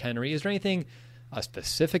Derrick Henry. Is there anything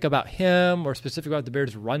specific about him or specific about the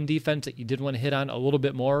Bears' run defense that you did want to hit on a little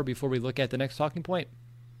bit more before we look at the next talking point?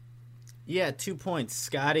 Yeah, 2 points.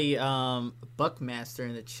 Scotty Buckmaster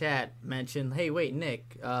in the chat mentioned, hey, wait,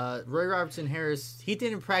 Nick, Roy Robertson Harris, he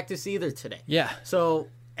didn't practice either today. Yeah. So,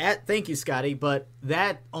 thank you, Scotty, but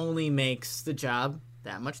that only makes the job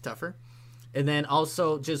that much tougher. And then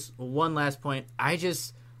also, just one last point, I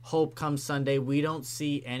just hope come Sunday we don't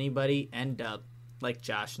see anybody end up like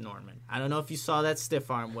Josh Norman. I don't know if you saw that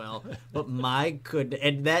stiff arm, Will, but my goodness,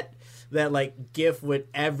 and that GIF went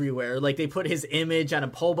everywhere. They put his image on a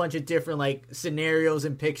whole bunch of different scenarios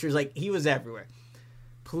and pictures. He was everywhere.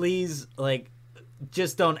 Please,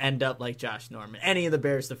 just don't end up like Josh Norman, any of the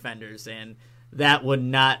Bears defenders, and that would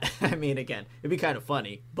not. I mean, again, it'd be kind of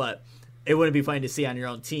funny, but it wouldn't be funny to see on your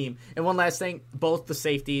own team. And one last thing, both the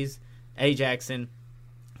safeties, Eddie Jackson,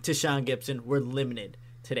 Tashaun Gibson, were limited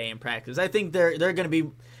today in practice. I think they're going to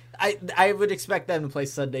be. I would expect them to play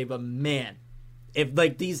Sunday, but man. If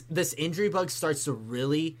this injury bug starts to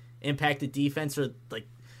really impact the defense, or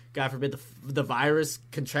God forbid the virus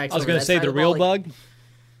contracts. I was going to say the real bug.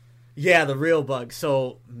 Yeah, the real bug.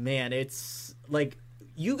 So man, it's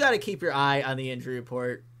you got to keep your eye on the injury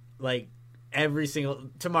report. Every single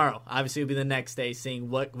tomorrow, obviously, will be the next day, seeing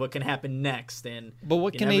what can happen next. But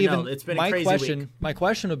what can they even? Know. It's been a crazy week. My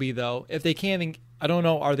question would be though, if they can't, I don't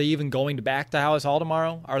know, are they even going back to Halas Hall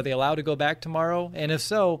tomorrow? Are they allowed to go back tomorrow? And if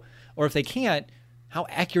so, or if they can't, how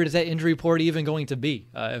accurate is that injury report even going to be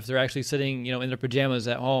if they're actually sitting, in their pajamas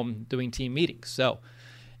at home doing team meetings? So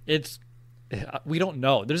we don't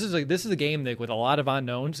know. This is a game with a lot of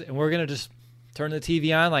unknowns, and we're gonna just turn the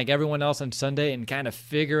TV on like everyone else on Sunday and kind of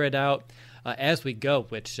figure it out as we go,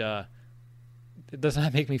 which it does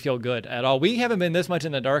not make me feel good at all. We haven't been this much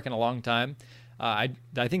in the dark in a long time. I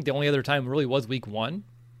think the only other time really was week 1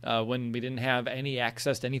 when we didn't have any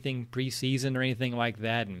access to anything preseason or anything like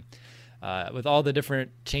that, and. With all the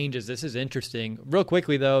different changes, this is interesting. Real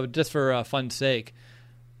quickly, though, just for fun's sake,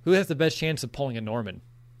 who has the best chance of pulling a Norman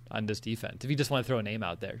on this defense? If you just want to throw a name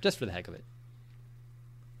out there, just for the heck of it.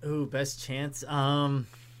 Ooh, best chance? I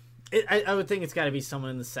would think it's got to be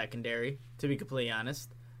someone in the secondary, to be completely honest.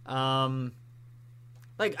 I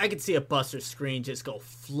could see a Buster Screen just go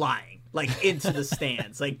flying, into the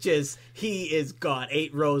stands. He is gone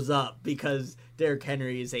 8 rows up because Derrick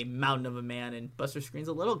Henry is a mountain of a man and Buster Screen's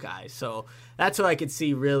a little guy. So that's what I could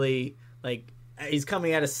see really, he's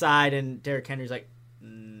coming at a side and Derrick Henry's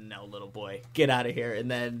no, little boy, get out of here. And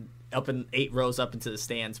then up in 8 rows up into the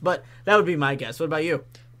stands. But that would be my guess. What about you?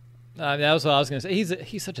 That was what I was going to say.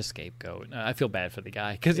 He's such a scapegoat. I feel bad for the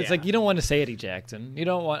guy because it's you don't want to say Eddie Jackson. You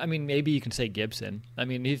don't want. I mean, maybe you can say Gibson. I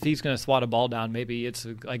mean, if he's going to swat a ball down, maybe it's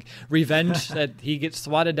revenge that he gets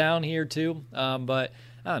swatted down here too. But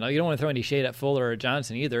I don't know. You don't want to throw any shade at Fuller or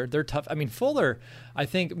Johnson either. They're tough. I mean, Fuller, I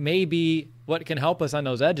think maybe what can help us on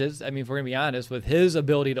those edges. I mean, if we're going to be honest, with his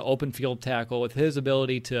ability to open field tackle, with his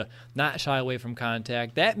ability to not shy away from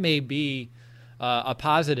contact, that may be. A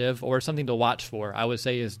positive or something to watch for, I would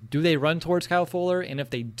say, is do they run towards Kyle Fuller? And if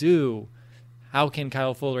they do, how can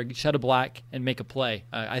Kyle Fuller shed a block and make a play?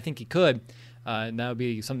 I think he could, and that would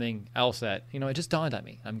be something else that, it just dawned on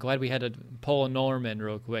me. I'm glad we had to pull a Norman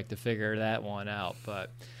real quick to figure that one out. But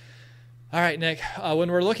all right, Nick, when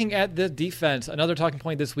we're looking at the defense, another talking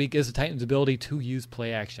point this week is the Titans' ability to use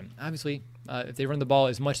play action. Obviously, if they run the ball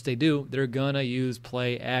as much as they do, they're going to use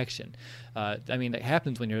play action. It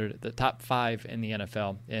happens when you're the top 5 in the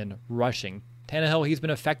NFL in rushing. Tannehill, he's been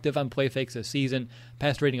effective on play fakes this season.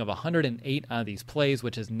 Pass rating of 108 on these plays,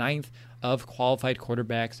 which is 9th of qualified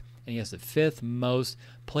quarterbacks, and he has the 5th most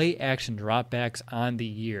play action dropbacks on the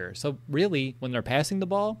year. So really, when they're passing the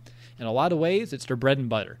ball, in a lot of ways, it's their bread and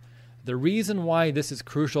butter. The reason why this is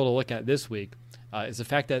crucial to look at this week is the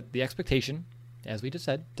fact that the expectation, as we just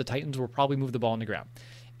said, the Titans will probably move the ball on the ground.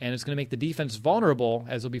 And it's going to make the defense vulnerable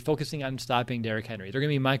as they'll be focusing on stopping Derrick Henry. They're going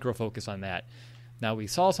to be micro-focused on that. Now, we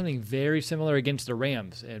saw something very similar against the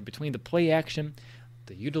Rams. And between the play action,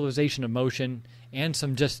 the utilization of motion, and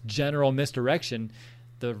some just general misdirection,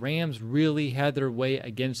 the Rams really had their way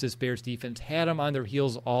against this Bears defense, had them on their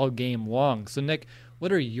heels all game long. So, Nick,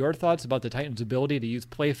 what are your thoughts about the Titans' ability to use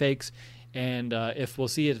play fakes, and if we'll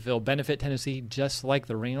see if it'll benefit Tennessee just like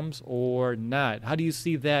the Rams or not? How do you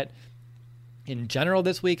see that in general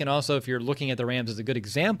this week? And also, if you're looking at the Rams as a good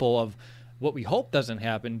example of what we hope doesn't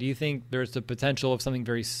happen, do you think there's the potential of something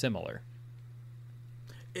very similar?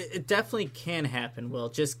 It definitely can happen, Will,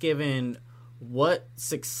 just given what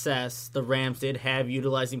success the Rams did have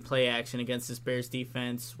utilizing play action against this Bears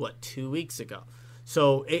defense, 2 weeks ago.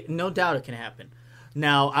 So no doubt it can happen.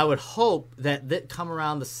 Now, I would hope that come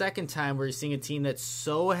around the second time where you're seeing a team that's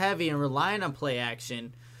so heavy and reliant on play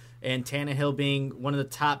action, and Tannehill being one of the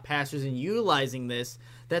top passers and utilizing this,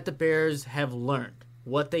 that the Bears have learned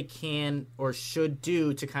what they can or should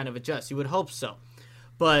do to kind of adjust. You would hope so.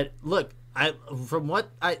 But look, from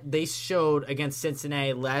what they showed against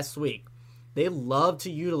Cincinnati last week, they love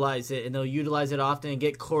to utilize it, and they'll utilize it often and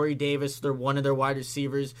get Corey Davis, one of their wide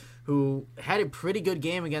receivers, who had a pretty good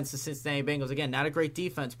game against the Cincinnati Bengals. Again, not a great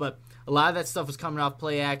defense, but a lot of that stuff was coming off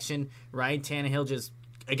play action. Ryan Tannehill just,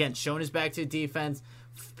 again, showing his back to the defense,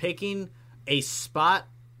 picking a spot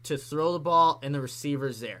to throw the ball, and the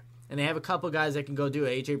receivers there. And they have a couple guys that can go do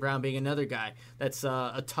it, A.J. Brown being another guy that's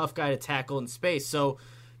a tough guy to tackle in space. So,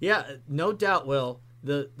 yeah, no doubt, Will,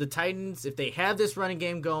 the Titans, if they have this running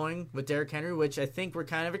game going with Derrick Henry, which I think we're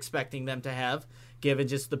kind of expecting them to have, given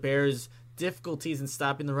just the Bears' difficulties in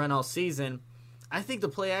stopping the run all season, I think the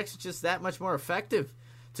play action is just that much more effective,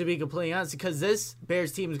 to be completely honest, because this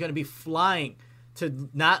Bears team is going to be flying to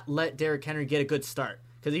not let Derrick Henry get a good start.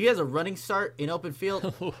 Because if he has a running start in open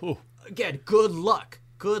field, again, good luck.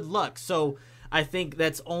 Good luck. So I think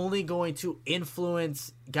that's only going to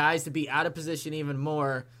influence guys to be out of position even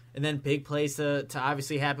more, and then big plays to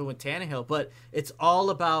obviously happen with Tannehill. But it's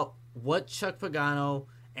all about what Chuck Pagano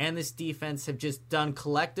and this defense have just done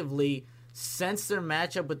collectively since their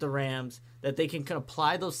matchup with the Rams, that they can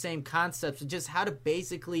apply those same concepts and just how to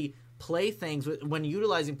basically play things when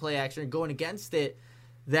utilizing play action and going against it,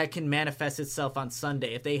 that can manifest itself on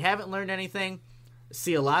Sunday. If they haven't learned anything,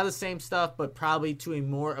 see a lot of the same stuff, but probably to a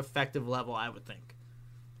more effective level, I would think.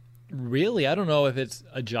 Really? I don't know if it's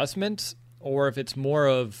adjustments or if it's more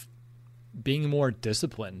of being more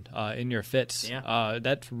disciplined in your fits. Yeah.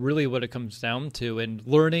 That's really what it comes down to. And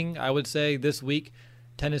learning, I would say, this week,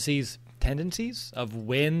 Tennessee's tendencies of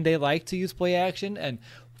when they like to use play action. And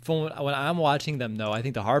from when I'm watching them, though, I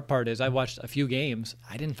think the hard part is I watched a few games.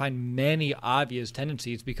 I didn't find many obvious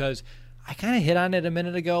tendencies because I kind of hit on it a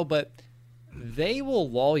minute ago, but they will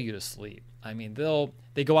lull you to sleep. I mean,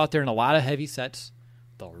 they go out there in a lot of heavy sets.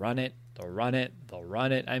 They'll run it.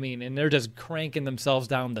 I mean, and they're just cranking themselves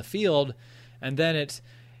down the field. And then it's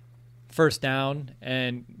first down,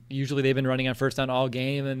 and usually they've been running on first down all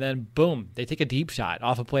game, and then boom, they take a deep shot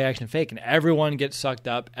off a play action fake, and everyone gets sucked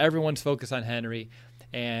up. Everyone's focused on Henry,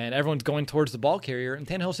 and everyone's going towards the ball carrier, and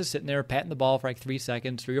Tannehill's just sitting there patting the ball for like 3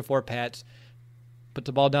 seconds, 3 or 4 pats, put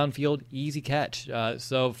the ball downfield, easy catch.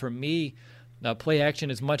 So for me, play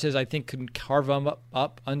action, as much as I think can carve them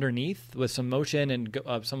up underneath with some motion and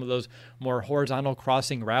some of those more horizontal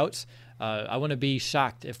crossing routes, I want to be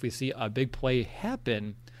shocked if we see a big play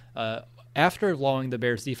happen after lulling the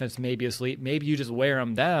Bears defense maybe asleep. Maybe you just wear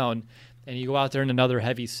them down and you go out there in another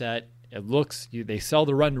heavy set. They sell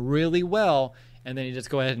the run really well, and then you just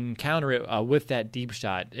go ahead and counter it with that deep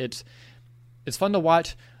shot. It's fun to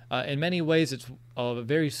watch. In many ways, it's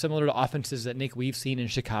very similar to offenses that, Nick, we've seen in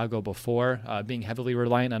Chicago before, being heavily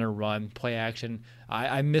reliant on a run, play action.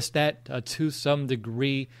 I missed that to some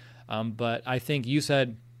degree, but I think you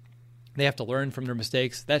said they have to learn from their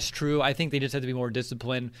mistakes. That's true. I think they just have to be more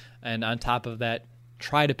disciplined, and on top of that,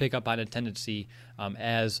 try to pick up on a tendency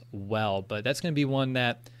as well. But that's going to be one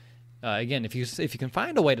that, again, if you can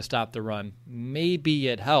find a way to stop the run, maybe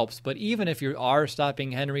it helps. But even if you are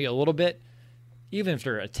stopping Henry a little bit, even if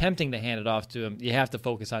you're attempting to hand it off to him, you have to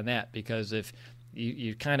focus on that, because if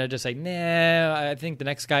you kind of just say, nah, I think the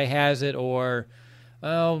next guy has it, or,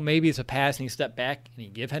 oh, maybe it's a pass and you step back and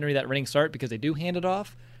you give Henry that running start because they do hand it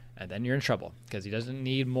off, and then you're in trouble because he doesn't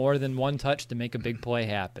need more than one touch to make a big play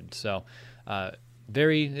happen. So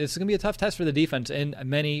it's going to be a tough test for the defense in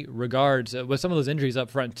many regards. With some of those injuries up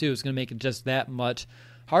front, too, it's going to make it just that much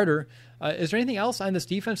harder. Is there anything else on this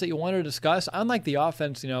defense that you want to discuss? Unlike the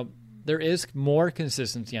offense, there is more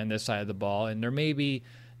consistency on this side of the ball, and there may be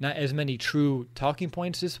not as many true talking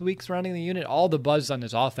points this week surrounding the unit. All the buzz on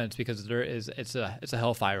this offense because it's a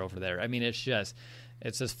hellfire over there. I mean, it's just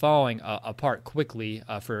falling apart quickly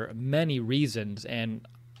for many reasons, and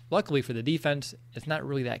luckily for the defense, it's not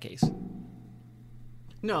really that case.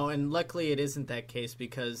 No, and luckily it isn't that case,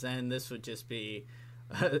 because then this would just be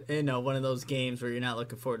one of those games where you're not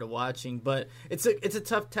looking forward to watching. But it's a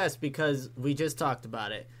tough test because we just talked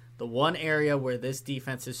about it. The one area where this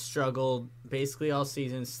defense has struggled basically all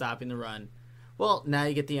season, stopping the run. Well, now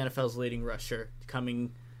you get the NFL's leading rusher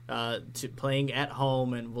coming to playing at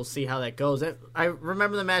home, and we'll see how that goes. I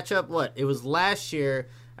remember the matchup. It was last year.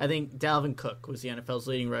 I think Dalvin Cook was the NFL's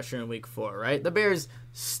leading rusher in Week 4, right? The Bears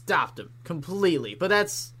stopped him completely. But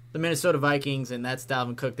that's the Minnesota Vikings, and that's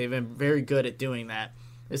Dalvin Cook. They've been very good at doing that.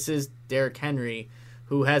 This is Derrick Henry,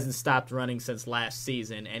 who hasn't stopped running since last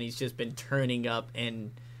season, and he's just been turning up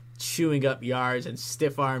and chewing up yards and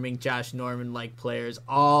stiff-arming Josh Norman-like players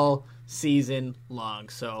all season long.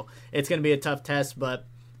 So it's going to be a tough test, but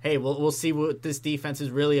hey, we'll see what this defense is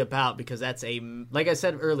really about, because that's like I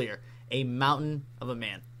said earlier, a mountain of a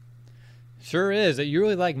man. Sure is. You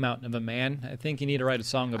really like Mountain of a Man. I think you need to write a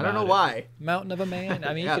song about it. I don't know why. Mountain of a Man?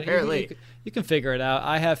 I mean, yeah, apparently. You can figure it out.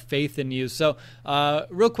 I have faith in you. So,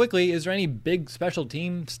 real quickly, is there any big special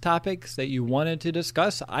teams topics that you wanted to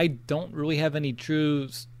discuss? I don't really have any true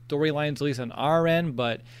storylines, at least on our end,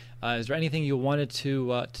 but is there anything you wanted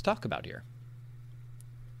to talk about here?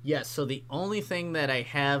 Yes, so the only thing that I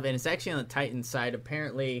have, and it's actually on the Titans side,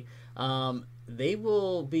 apparently they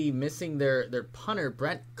will be missing their punter,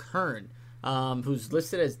 Brent Kern, who's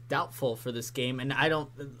listed as doubtful for this game. And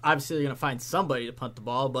obviously they're going to find somebody to punt the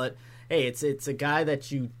ball, but hey, it's a guy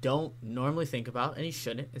that you don't normally think about, and he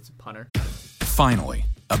shouldn't. It's a punter. Finally,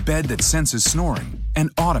 a bed that senses snoring and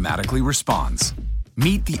automatically responds.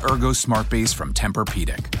 Meet the Ergo Smart Base from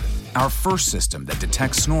Tempur-Pedic, our first system that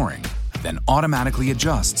detects snoring, then automatically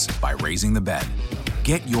adjusts by raising the bed.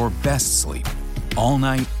 Get your best sleep all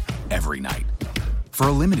night, every night. For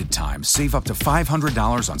a limited time, save up to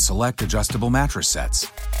 $500 on select adjustable mattress sets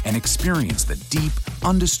and experience the deep,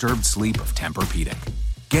 undisturbed sleep of Tempur-Pedic.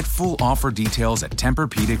 Get full offer details at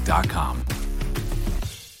TempurPedic.com.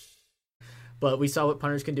 But we saw what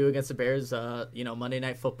punters can do against the Bears, Monday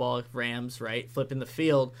Night Football, Rams, right, flipping the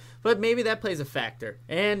field. But maybe that plays a factor.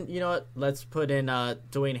 And you know what? Let's put in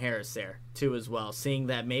Dwayne Harris there, too, as well, seeing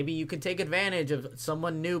that maybe you can take advantage of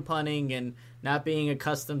someone new punting and not being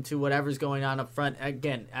accustomed to whatever's going on up front.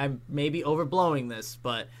 Again, I'm maybe overblowing this,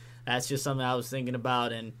 but that's just something I was thinking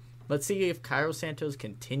about. And let's see if Cairo Santos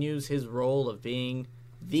continues his role of being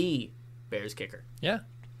the Bears kicker. Yeah.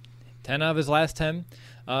 10 out of his last 10.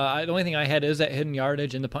 The only thing I had is that hidden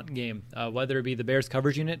yardage in the punt game, whether it be the Bears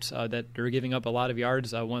coverage units that are giving up a lot of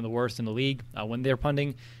yards, one of the worst in the league when they're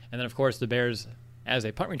punting. And then, of course, the Bears, as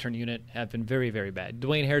a punt return unit, have been very, very bad.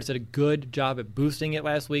 Dwayne Harris did a good job at boosting it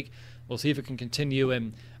last week. We'll see if it can continue.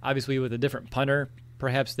 And obviously with a different punter,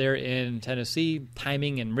 perhaps there in Tennessee,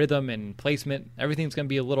 timing and rhythm and placement, everything's going to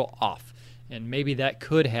be a little off. And maybe that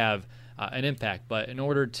could have an impact. But in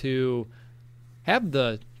order to have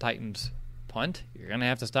the Titans punt, you're going to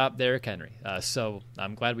have to stop Derrick Henry. So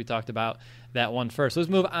I'm glad we talked about that one first. Let's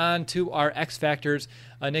move on to our X Factors.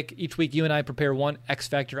 Nick, each week you and I prepare one X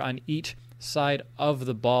Factor on each side of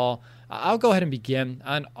the ball. I'll go ahead and begin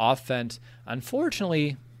on offense.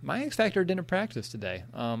 Unfortunately, my X Factor didn't practice today,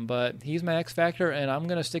 but he's my X Factor, and I'm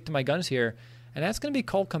going to stick to my guns here, and that's going to be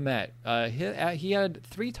Cole Kmet. He had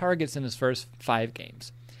 3 targets in his first 5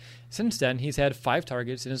 games. Since then, he's had 5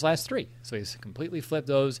 targets in his last 3, so he's completely flipped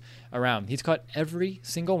those around. He's caught every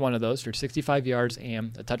single one of those for 65 yards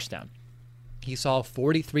and a touchdown. He saw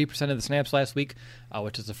 43% of the snaps last week,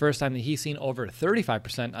 which is the first time that he's seen over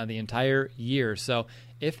 35% on the entire year. So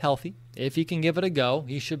if healthy, if he can give it a go,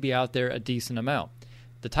 he should be out there a decent amount.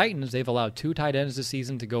 The Titans, they've allowed 2 tight ends this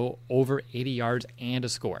season to go over 80 yards and a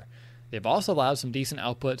score. They've also allowed some decent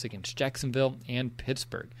outputs against Jacksonville and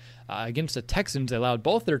Pittsburgh. Against the Texans, they allowed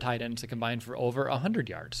both their tight ends to combine for over 100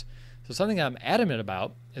 yards. So something I'm adamant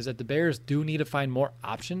about is that the Bears do need to find more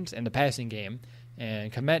options in the passing game,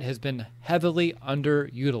 and Kmet has been heavily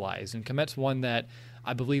underutilized. And Kmet's one that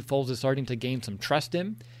I believe Foles is starting to gain some trust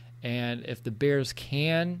in, and if the Bears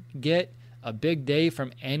can get a big day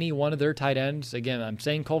from any one of their tight ends. Again, I'm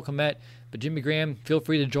saying Cole Kmet, but Jimmy Graham, feel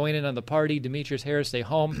free to join in on the party. Demetrius Harris, stay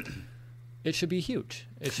home. It should be huge.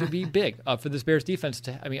 It should be big for this Bears offense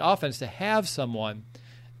to have someone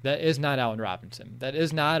that is not Allen Robinson, that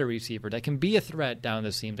is not a receiver, that can be a threat down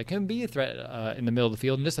the seam, that can be a threat in the middle of the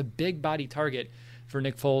field, and just a big body target for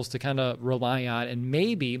Nick Foles to kind of rely on. And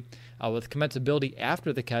maybe with Kmet's ability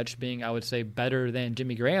after the catch being, I would say, better than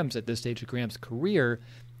Jimmy Graham's at this stage of Graham's career,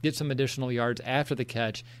 get some additional yards after the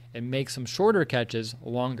catch and make some shorter catches,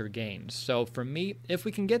 longer gains. So for me, if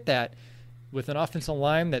we can get that with an offensive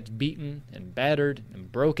line that's beaten and battered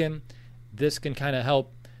and broken, this can kind of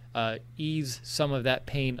help ease some of that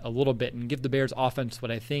pain a little bit and give the Bears offense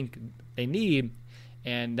what I think they need,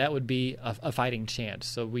 and that would be a fighting chance.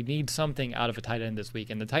 So we need something out of a tight end this week,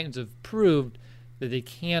 and the Titans have proved that they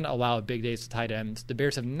can allow big days to tight ends. The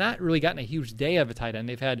Bears have not really gotten a huge day of a tight end.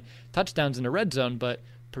 They've had touchdowns in the red zone, but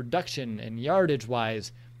production and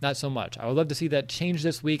yardage-wise, not so much. I would love to see that change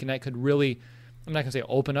this week, and that could really, I'm not going to say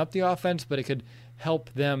open up the offense, but it could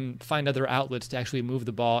help them find other outlets to actually move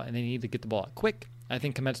the ball, and they need to get the ball out quick. I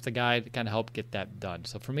think Kmet's the guy to kind of help get that done.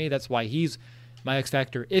 So for me, that's why he's my X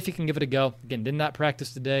factor. If he can give it a go. Again, did not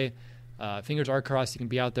practice today. Fingers are crossed he can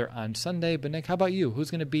be out there on Sunday. But Nick, how about you? Who's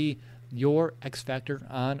going to be your X factor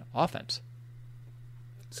on offense?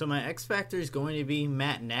 So my X factor is going to be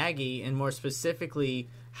Matt Nagy, and more specifically,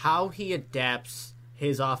 how he adapts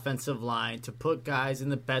his offensive line to put guys in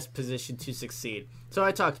the best position to succeed. So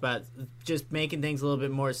I talked about just making things a little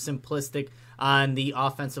bit more simplistic on the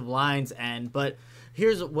offensive line's end, but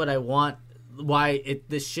here's what I want, why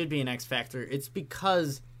this should be an X factor. It's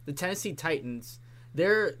because the Tennessee Titans,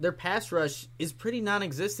 their pass rush is pretty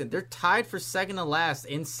non-existent. They're tied for second to last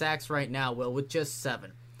in sacks right now, Will, with just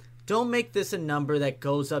 7. Don't make this a number that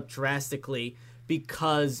goes up drastically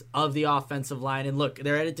because of the offensive line. And look,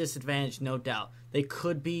 they're at a disadvantage, no doubt. They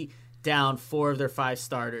could be down 4 of their 5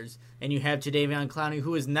 starters, and you have Jadeveon Clowney,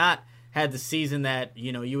 who has not had the season that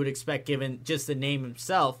you would expect given just the name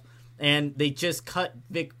himself. And they just cut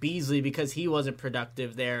Vic Beasley because he wasn't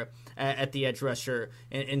productive there at the edge rusher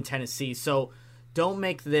in Tennessee. So don't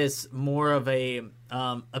make this more of a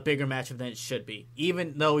bigger matchup than it should be,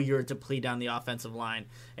 even though you're depleted on the offensive line.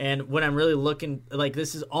 And when I'm really looking, like,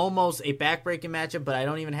 this is almost a backbreaking matchup, but I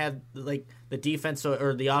don't even have like the defense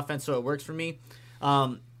or the offense, so it works for me.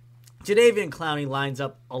 Jadeveon Clowney lines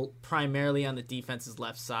up primarily on the defense's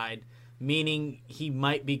left side, meaning he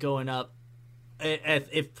might be going up.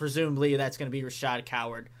 If presumably that's going to be Rashad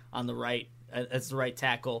Coward on the right as the right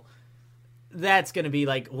tackle, that's going to be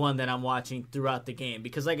like one that I'm watching throughout the game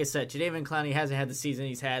because, like I said, Jadeveon Clowney hasn't had the season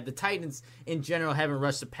he's had. The Titans in general haven't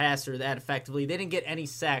rushed the passer that effectively. They didn't get any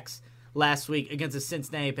sacks last week against the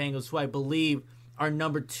Cincinnati Bengals, who I believe are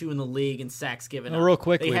number 2 in the league in sacks given up. Real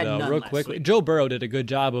quickly, Joe Burrow did a good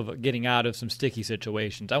job of getting out of some sticky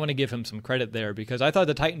situations. I want to give him some credit there because I thought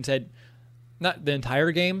the Titans had. Not the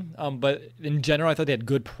entire game, but in general, I thought they had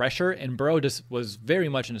good pressure, and Burrow just was very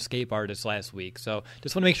much an escape artist last week. So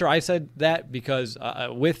just want to make sure I said that because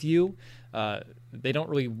with you, they don't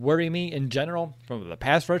really worry me in general from the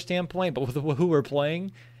pass rush standpoint, but with who we're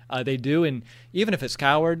playing, they do. And even if it's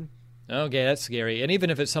Coward, okay, that's scary. And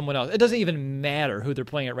even if it's someone else, it doesn't even matter who they're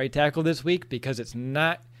playing at right tackle this week because it's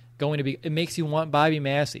not going to be – it makes you want Bobby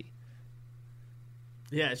Massey.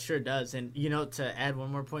 Yeah, it sure does. And, to add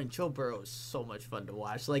one more point, Joe Burrow is so much fun to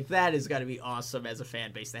watch. Like, that has got to be awesome as a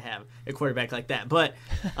fan base to have a quarterback like that. But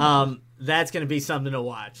that's going to be something to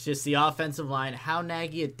watch. Just the offensive line, how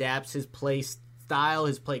Nagy adapts his play style,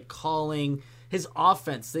 his play calling, his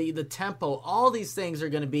offense, the tempo. All these things are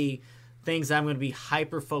going to be things I'm going to be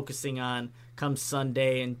hyper-focusing on come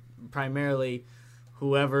Sunday, and primarily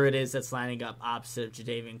whoever it is that's lining up opposite of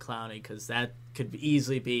Jadeveon Clowney, because that could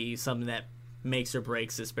easily be something that makes or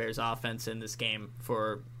breaks this Bears offense in this game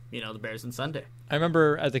for the Bears on Sunday. I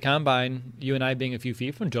remember at the Combine, you and I being a few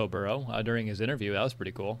feet from Joe Burrow during his interview. That was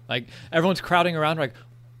pretty cool. Like, everyone's crowding around like,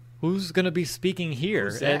 who's going to be speaking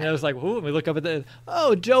here? And I was like, who? And we look up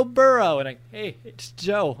at Joe Burrow. And hey, it's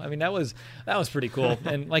Joe. I mean, that was pretty cool.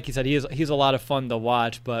 And like you said, he's a lot of fun to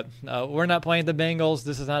watch. But we're not playing the Bengals.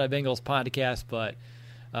 This is not a Bengals podcast. But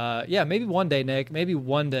maybe one day, Nick,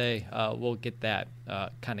 we'll get that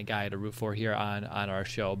kind of guy to root for here on our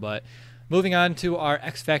show. But moving on to our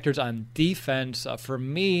X factors on defense, for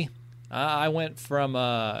me, I went from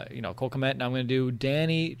Cole Kmet, and I'm going to do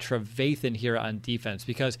Danny Trevathan here on defense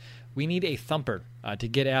because we need a thumper to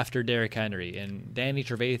get after Derrick Henry. And Danny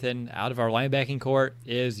Trevathan out of our linebacking court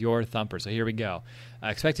is your thumper. So here we go. I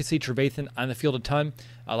expect to see Trevathan on the field a ton.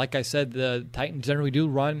 Like I said, the Titans generally do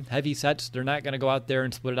run heavy sets. They're not going to go out there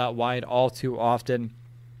and split it out wide all too often.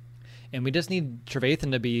 And we just need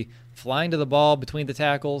Trevathan to be flying to the ball between the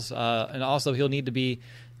tackles, and also he'll need to be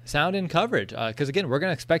sound in coverage because, again, we're going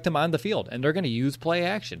to expect him on the field, and they're going to use play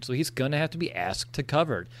action. So he's going to have to be asked to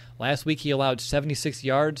cover. Last week he allowed 76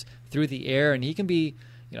 yards through the air, and he can be,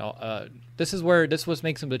 this is what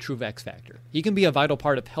makes him the true X factor. He can be a vital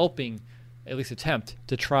part of helping, at least attempt,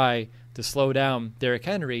 to try to slow down Derrick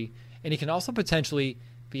Henry, and he can also potentially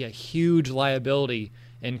be a huge liability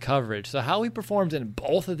in coverage. So how he performs in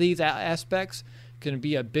both of these aspects can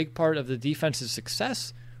be a big part of the defense's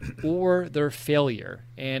success or their failure.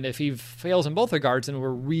 And if he fails in both regards, then we're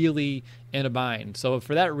really in a bind. So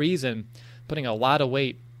for that reason, putting a lot of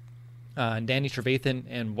weight on Danny Trevathan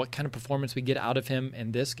and what kind of performance we get out of him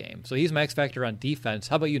in this game. So he's my X factor on defense.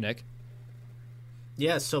 How about you, Nick?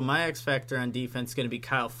 Yeah, so my X factor on defense is going to be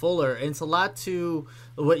Kyle Fuller. And it's a lot to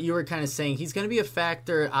what you were kind of saying. He's going to be a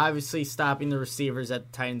factor, obviously, stopping the receivers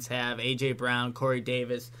that the Titans have, A.J. Brown, Corey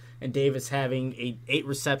Davis, and Davis having a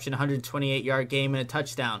 8-reception, 128-yard game and a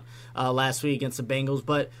touchdown last week against the Bengals.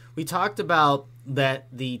 But we talked about that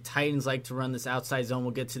the Titans like to run this outside zone.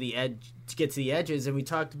 We'll get to the edges, and we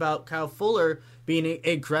talked about Kyle Fuller being an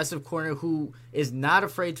aggressive corner who is not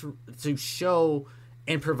afraid to show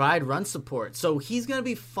and provide run support. So he's going to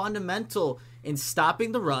be fundamental in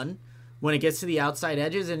stopping the run when it gets to the outside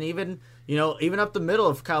edges, and even up the middle,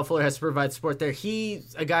 if Kyle Fuller has to provide support there,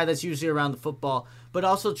 he's a guy that's usually around the football, but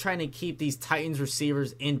also trying to keep these Titans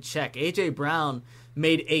receivers in check. A.J. Brown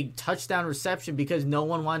made a touchdown reception because no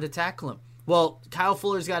one wanted to tackle him. Well, Kyle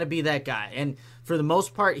Fuller's got to be that guy, and for the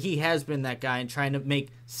most part, he has been that guy in trying to make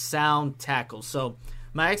sound tackles. So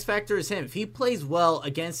my X factor is him. If he plays well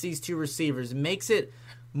against these two receivers, it makes it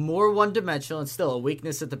more one-dimensional and still a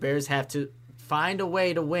weakness that the Bears have to find a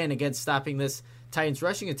way to win against stopping this Titans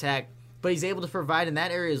rushing attack, but he's able to provide in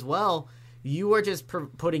that area as well. You are just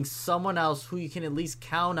putting someone else who you can at least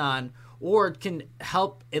count on or can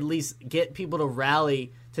help at least get people to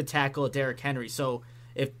rally to tackle Derrick Henry. So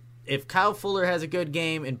if Kyle Fuller has a good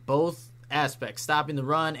game in both aspects, stopping the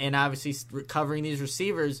run and obviously covering these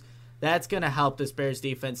receivers, that's going to help this Bears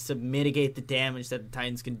defense to mitigate the damage that the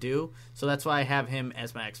Titans can do. So that's why I have him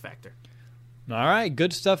as my X factor. All right,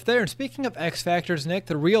 good stuff there. And speaking of X factors, Nick,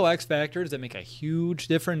 the real X factors that make a huge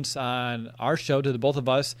difference on our show to the both of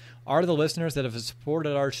us are the listeners that have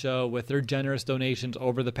supported our show with their generous donations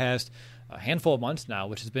over the past handful of months now,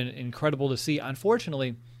 which has been incredible to see.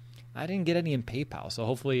 Unfortunately, I didn't get any in PayPal, so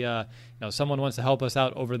hopefully someone wants to help us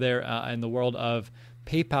out over there in the world of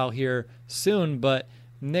PayPal here soon. But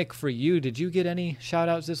Nick, for you, did you get any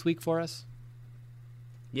shout-outs this week for us?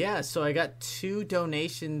 Yeah, so I got 2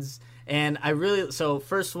 donations, and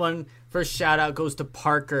first shout out goes to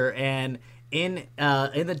Parker, and in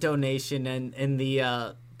the donation and in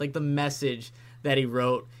the the message that he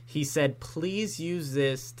wrote, he said, "Please use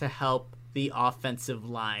this to help the offensive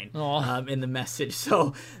line," in the message.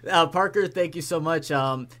 So Parker, thank you so much.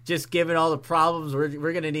 Just given all the problems, we're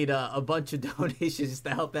going to need a bunch of donations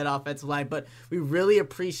to help that offensive line, but we really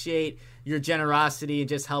appreciate your generosity and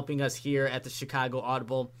just helping us here at the Chicago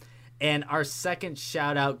Audible. And our second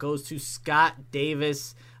shout out goes to Scott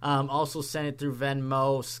Davis. Also sent it through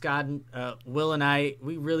Venmo. Scott, Will, and I,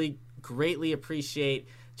 we really greatly appreciate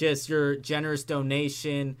just your generous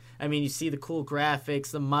donation. I mean, you see the cool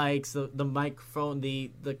graphics, the mics, the microphone,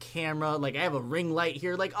 the camera. Like, I have a ring light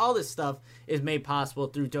here. Like, all this stuff is made possible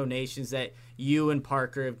through donations that you and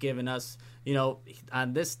Parker have given us,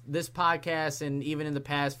 on this podcast and even in the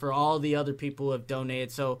past for all the other people who have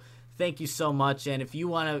donated. So thank you so much. And if you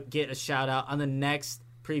want to get a shout out on the next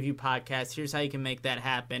preview podcast, here's how you can make that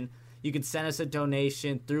happen. You can send us a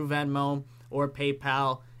donation through Venmo or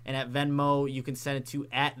PayPal. And at Venmo, you can send it to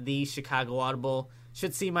 @TheChicagoAudible.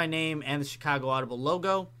 Should see my name and the Chicago Audible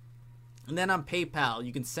logo. And then on PayPal,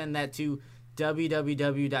 you can send that to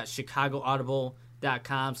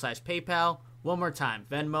www.chicagoaudible.com/PayPal. One more time,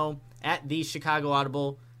 Venmo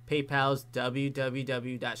 @TheChicagoAudible. PayPal's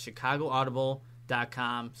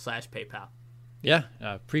www.chicagoaudible.com/PayPal. Yeah,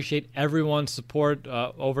 appreciate everyone's support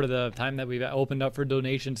over the time that we've opened up for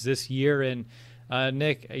donations this year. And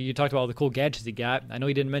Nick, you talked about all the cool gadgets you got. I know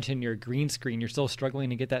you didn't mention your green screen. You're still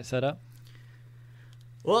struggling to get that set up?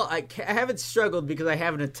 Well, I haven't struggled because I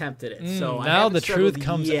haven't attempted it. So now the truth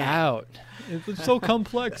comes out. It's so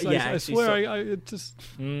complex. Yeah, I swear. So. It just.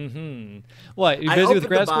 What? You busy with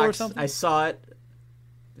grad school or something? I saw it.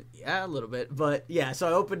 Yeah, a little bit. But yeah, so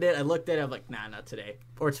I opened it. I looked at it. I'm like, nah, not today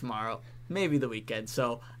or tomorrow. Maybe the weekend.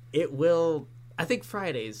 So it will. I think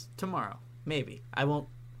Friday's tomorrow. Maybe. I won't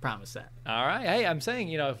promise that. All right. Hey, I'm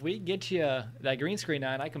saying, if we get you that green screen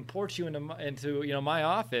on, I can port you into my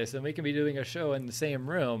office, and we can be doing a show in the same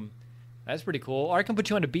room. That's pretty cool. Or I can put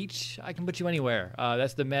you on a beach. I can put you anywhere.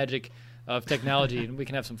 That's the magic of technology, and we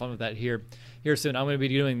can have some fun with that here soon. I'm going to be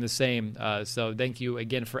doing the same. So thank you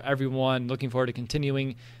again for everyone. Looking forward to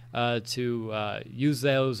continuing to use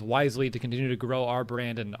those wisely to continue to grow our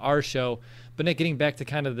brand and our show. But Nick, getting back to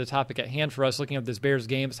kind of the topic at hand for us, looking at this Bears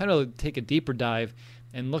game, it's time to take a deeper dive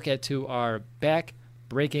and look at to our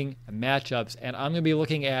back-breaking matchups. And I'm going to be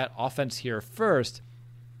looking at offense here first.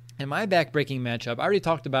 In my back-breaking matchup, I already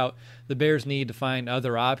talked about the Bears need to find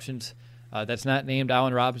other options. That's not named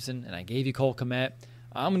Allen Robinson, and I gave you Cole Kmet.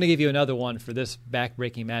 I'm going to give you another one for this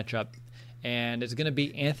back-breaking matchup, and it's going to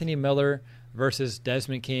be Anthony Miller versus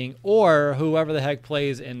Desmond King, or whoever the heck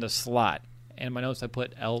plays in the slot. And in my notes I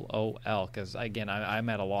put LOL because, again, I'm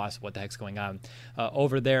at a loss what the heck's going on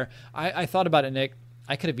over there. I thought about it, Nick.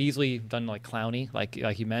 I could have easily done like Clowney, like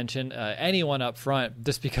you mentioned, anyone up front,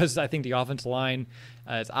 just because I think the offensive line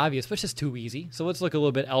is obvious, but it's just too easy. So let's look a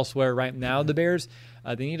little bit elsewhere right now. The Bears,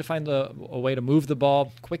 they need to find a way to move the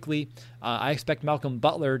ball quickly. I expect Malcolm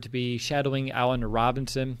Butler to be shadowing Allen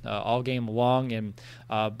Robinson all game long, and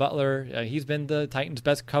Butler, he's been the Titans'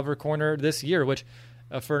 best cover corner this year, which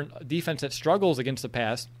for a defense that struggles against the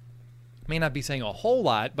pass, may not be saying a whole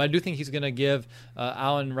lot, but I do think he's going to give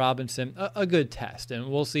Allen Robinson a good test, and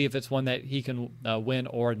we'll see if it's one that he can win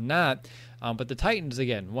or not. But the Titans,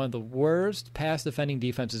 again, one of the worst pass defending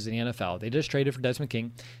defenses in the NFL. They just traded for Desmond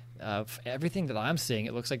King. Everything that I'm seeing,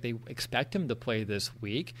 it looks like they expect him to play this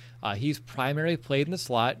week. He's primarily played in the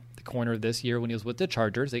slot, the corner this year when he was with the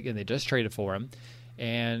Chargers. They just traded for him.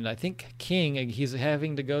 And I think King, he's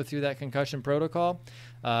having to go through that concussion protocol.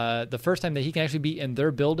 The first time that he can actually be in their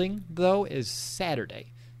building, though, is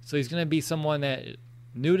Saturday. So he's going to be someone that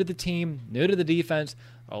new to the team, new to the defense,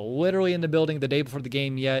 literally in the building the day before the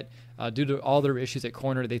game yet. Due to all their issues at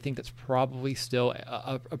corner, they think that's probably still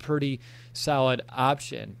a pretty solid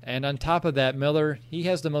option. And on top of that, Miller, he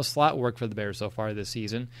has the most slot work for the Bears so far this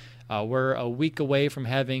season. We're a week away from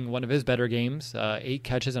having one of his better games, 8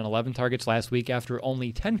 catches and 11 targets last week after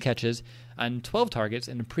only 10 catches on 12 targets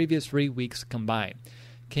in the previous 3 weeks combined.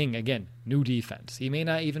 King, again, new defense. He may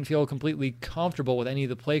not even feel completely comfortable with any of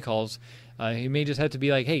the play calls. He may just have to be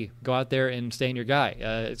like, hey, go out there and stay in your guy.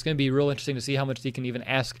 It's going to be real interesting to see how much he can even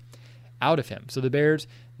ask out of him. So the Bears,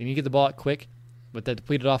 they need to get the ball out quick with that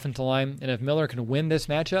depleted offensive line. And if Miller can win this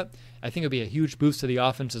matchup, I think it'll be a huge boost to the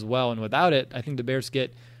offense as well. And without it, I think the Bears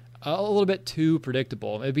get a little bit too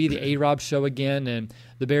predictable. It'd be the A-Rob show again, and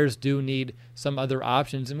the Bears do need some other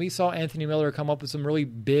options. And we saw Anthony Miller come up with some really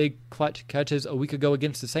big clutch catches a week ago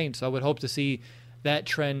against the Saints, so I would hope to see that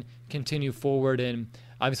trend continue forward. And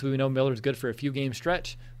obviously we know Miller's good for a few game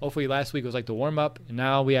stretch. Hopefully last week was like the warm-up, and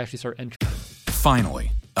now we actually start entering.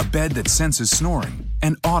 Finally, a bed that senses snoring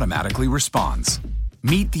and automatically responds.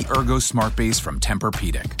 Meet the Ergo Smart Base from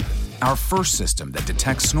Tempur-Pedic, our first system that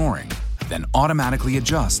detects snoring, then automatically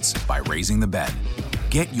adjusts by raising the bed.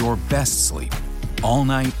 Get your best sleep all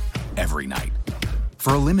night, every night.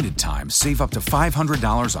 For a limited time, save up to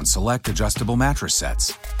 $500 on select adjustable mattress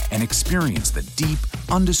sets and experience the deep,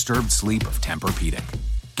 undisturbed sleep of Tempur-Pedic.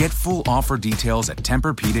 Get full offer details at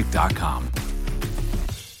TempurPedic.com.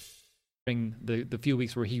 The few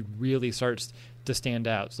weeks where he really starts to stand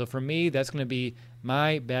out. So for me, that's going to be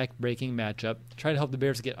my back-breaking matchup. Try to help the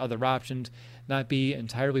Bears get other options, not be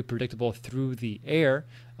entirely predictable through the air.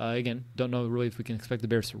 Again, don't know really if we can expect the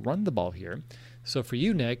Bears to run the ball here. So for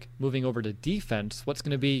you, Nick, moving over to defense, what's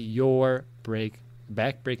going to be your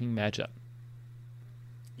back-breaking matchup?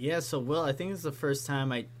 Yeah, so Will, I think this is the first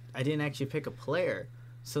time I didn't actually pick a player.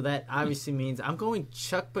 So that obviously means I'm going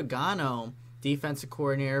Chuck Pagano, defensive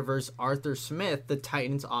coordinator, versus Arthur Smith, the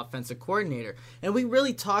Titans offensive coordinator. And we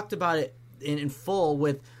really talked about it in full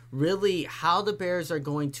with really how the Bears are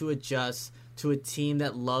going to adjust to a team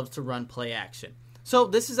that loves to run play action. So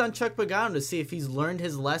this is on Chuck Pagano to see if he's learned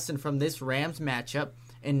his lesson from this Rams matchup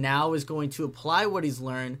and now is going to apply what he's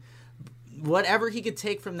learned, whatever he could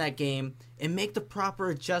take from that game, and make the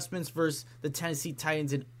proper adjustments versus the Tennessee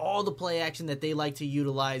Titans and all the play action that they like to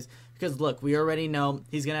utilize. Because look, we already know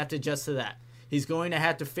he's going to have to adjust to that. He's going to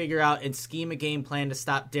have to figure out and scheme a game plan to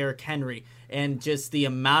stop Derrick Henry and just the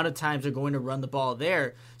amount of times they're going to run the ball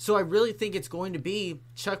there. So I really think it's going to be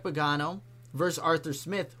Chuck Pagano versus Arthur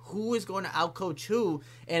Smith. Who is going to outcoach who?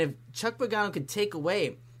 And if Chuck Pagano could take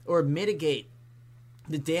away or mitigate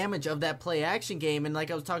the damage of that play action game, and like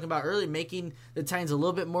I was talking about earlier, making the Titans a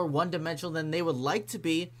little bit more one-dimensional than they would like to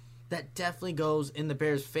be, that definitely goes in the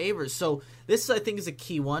Bears' favor. So this, I think, is a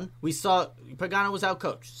key one. We saw Pagano was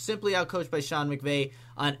outcoached, simply outcoached by Sean McVay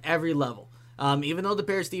on every level. Even though the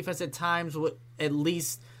Bears' defense at times at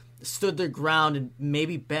least stood their ground and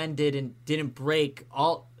maybe bended and didn't break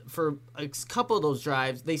all for a couple of those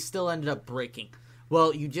drives, they still ended up breaking.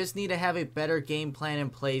 Well, you just need to have a better game plan in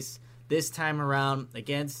place this time around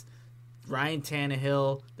against Ryan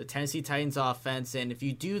Tannehill, the Tennessee Titans offense, and if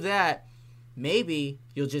you do that, maybe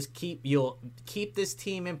you'll keep this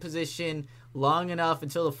team in position long enough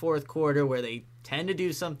until the fourth quarter where they tend to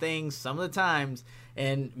do some things some of the times,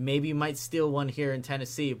 and maybe you might steal one here in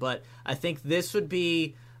Tennessee. But I think this would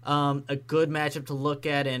be a good matchup to look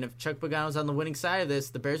at, and if Chuck Pagano's on the winning side of this,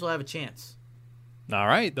 the Bears will have a chance. All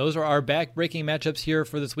right, those are our back-breaking matchups here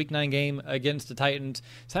for this Week 9 game against the Titans.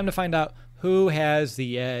 It's time to find out who has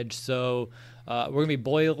the edge. So we're going to be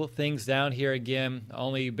boil things down here again.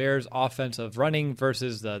 Only Bears offensive running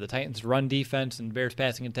versus the Titans run defense, and Bears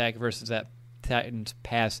passing attack versus that Titans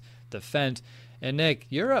pass defense. And Nick,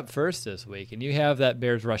 you're up first this week, and you have that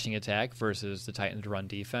Bears rushing attack versus the Titans run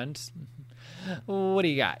defense. What do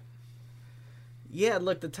you got? Yeah,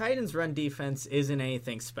 look, the Titans' run defense isn't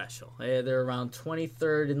anything special. They're around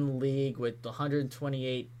 23rd in the league with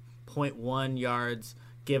 128.1 yards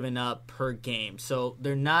given up per game. So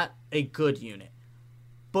they're not a good unit.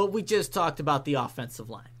 But we just talked about the offensive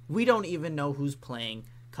line. We don't even know who's playing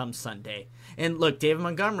come Sunday. And look, David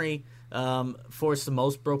Montgomery forced the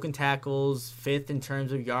most broken tackles, 5th in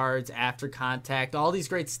terms of yards after contact, all these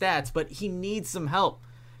great stats, but he needs some help.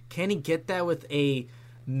 Can he get that with a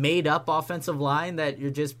made-up offensive line that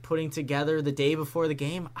you're just putting together the day before the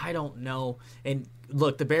game? I don't know. And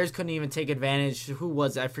look, the Bears couldn't even take advantage. Who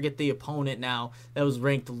was it? I forget the opponent now that was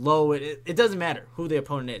ranked low. It doesn't matter who the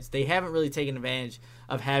opponent is. They haven't really taken advantage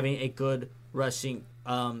of having a good rushing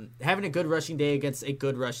day against a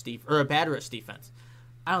good rush or a bad rush defense.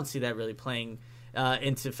 I don't see that really playing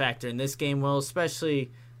into factor in this game, Will,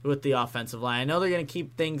 especially with the offensive line. I know they're going to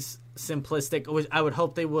keep things simplistic, which I would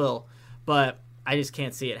hope they will, but I just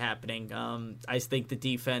can't see it happening. I think the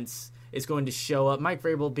defense is going to show up. Mike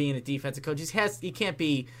Vrabel, being a defensive coach, he can't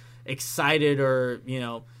be excited or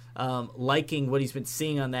liking what he's been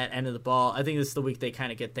seeing on that end of the ball. I think this is the week they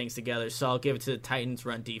kind of get things together. So I'll give it to the Titans'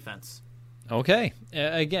 run defense. Okay.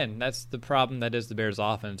 Again, that's the problem that is the Bears'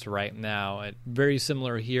 offense right now. Very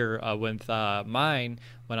similar here with mine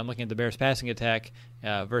when I'm looking at the Bears' passing attack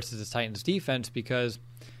versus the Titans' defense because,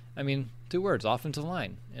 2 words, offensive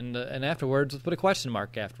line. And afterwards, let's put a question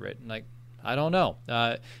mark after it. I don't know.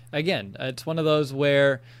 Again, it's one of those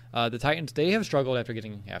where the Titans, they have struggled after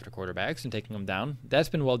getting after quarterbacks and taking them down. That's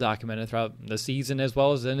been well documented throughout the season as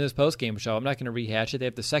well as in this post-game show. I'm not going to rehash it. They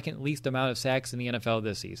have the second least amount of sacks in the NFL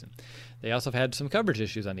this season. They also have had some coverage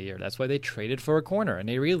issues on the year. That's why they traded for a corner, and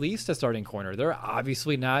they released a starting corner. They're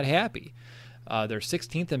obviously not happy. They're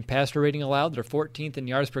 16th in passer rating allowed. They're 14th in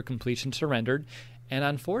yards per completion surrendered. And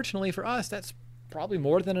unfortunately for us, that's probably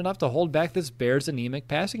more than enough to hold back this Bears anemic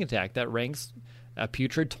passing attack that ranks a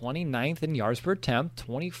putrid 29th in yards per attempt,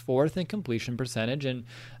 24th in completion percentage, and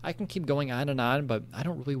I can keep going on, but I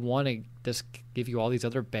don't really want to just give you all these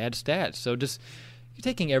other bad stats. So just you're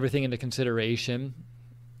taking everything into consideration.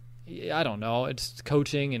 I don't know. It's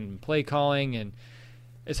coaching and play calling, and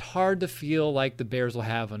it's hard to feel like the Bears will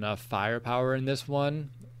have enough firepower in this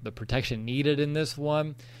one, the protection needed in this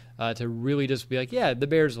one, to really just be like, yeah, the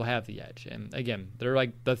Bears will have the edge. And again, they're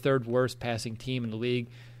like the 3rd worst passing team in the league.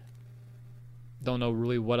 Don't know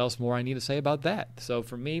really what else more I need to say about that. So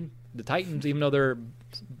for me, the Titans, even though they're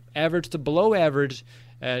average to below average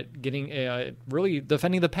at getting really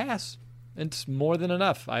defending the pass, it's more than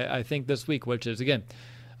enough, I think, this week, which is, again,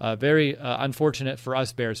 very unfortunate for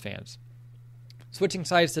us Bears fans. Switching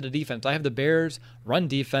sides to the defense, I have the Bears run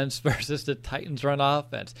defense versus the Titans run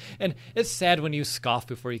offense. And it's sad when you scoff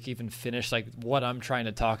before you can even finish what I'm trying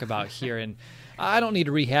to talk about here. And I don't need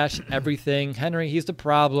to rehash everything. Henry, he's the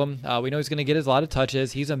problem. We know he's going to get a lot of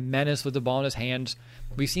touches. He's a menace with the ball in his hands.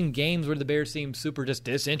 We've seen games where the Bears seem super just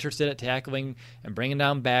disinterested at tackling and bringing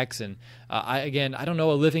down backs. And I don't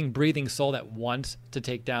know a living, breathing soul that wants to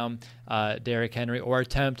take down Derrick Henry or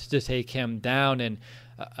attempt to take him down. And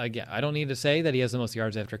again, I don't need to say that he has the most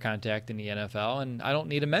yards after contact in the NFL, and I don't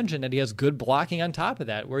need to mention that he has good blocking on top of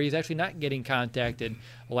that, where he's actually not getting contacted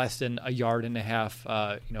less than a yard and a half,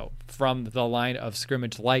 from the line of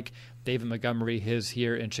scrimmage, like David Montgomery is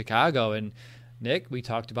here in Chicago. And Nick, we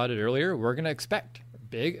talked about it earlier. We're going to expect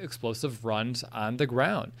big, explosive runs on the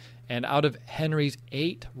ground. And out of Henry's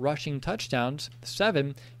 8 rushing touchdowns,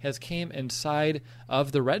 7 has came inside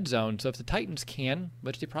of the red zone. So if the Titans can,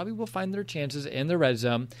 which they probably will find their chances in the red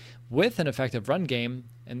zone with an effective run game,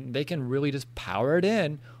 and they can really just power it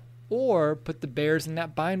in, or put the Bears in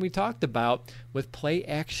that bind we talked about with play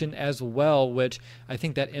action as well, which I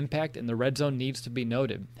think that impact in the red zone needs to be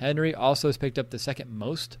noted. Henry also has picked up the second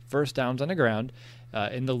most first downs on the ground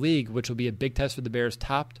in the league, which will be a big test for the Bears'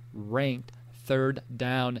 top-ranked third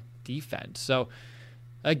down defense. So,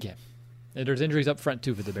 again, there's injuries up front,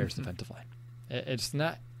 too, for the Bears' defensive line. It's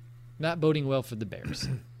not boding well for the Bears.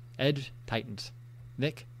 Edge, Titans.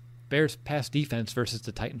 Nick, Bears pass defense versus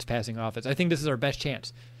the Titans passing offense. I think this is our best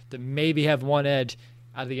chance to maybe have one edge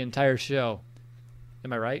out of the entire show.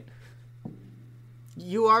 Am I right?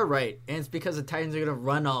 You are right, and it's because the Titans are going to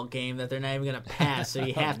run all game that they're not even going to pass, so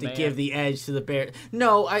you have to give the edge to the Bears.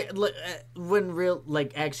 No, actually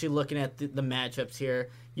looking at the matchups here,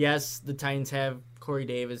 yes, the Titans have Corey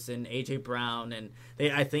Davis and A.J. Brown, and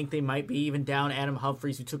I think they might be even down Adam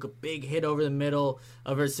Humphries, who took a big hit over the middle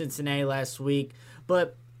over Cincinnati last week.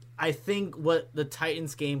 But I think what the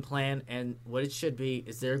Titans' game plan and what it should be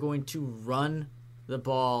is they're going to run the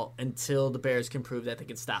ball until the Bears can prove that they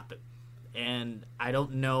can stop it. And I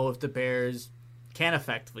don't know if the Bears can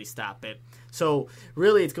effectively stop it. So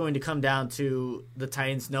really it's going to come down to the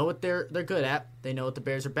Titans know what they're good at. They know what the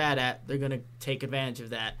Bears are bad at. They're going to take advantage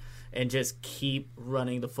of that and just keep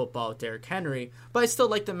running the football with Derrick Henry. But I still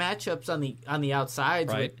like the matchups on the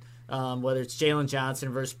outsides, right? With, whether it's Jalen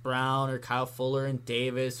Johnson versus Brown or Kyle Fuller and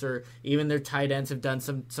Davis, or even their tight ends have done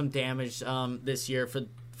some damage this year for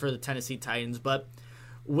the Tennessee Titans. But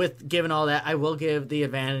with given all that, I will give the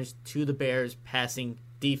advantage to the Bears passing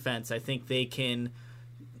defense. I think they can.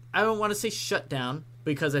 I don't want to say shut down,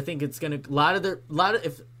 because I think it's going to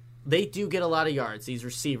if they do get a lot of yards, these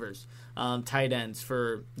receivers, tight ends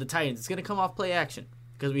for the Titans, it's going to come off play action,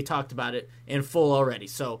 because we talked about it in full already.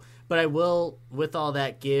 So, but I will, with all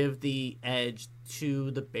that, give the edge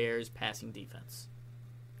to the Bears passing defense.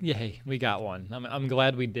 Yay, we got one. I'm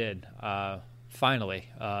glad we did. Finally.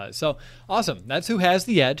 So awesome. That's who has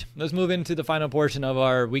the edge. Let's move into the final portion of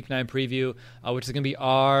our Week 9 preview, which is going to be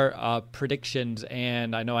our predictions.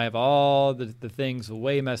 And I know I have all the things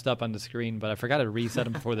way messed up on the screen, but I forgot to reset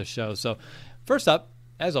them before the show. So first up,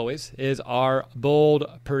 as always, is our bold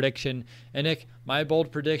prediction. And Nick, my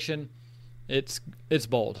bold prediction, it's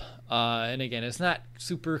bold. And again, it's not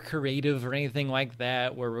super creative or anything like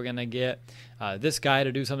that, where we're going to get this guy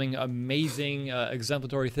to do something amazing,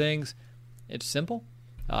 exemplary things. It's simple.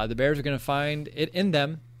 The Bears are going to find it in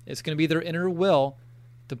them. It's going to be their inner will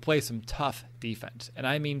to play some tough defense. And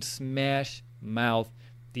I mean smash mouth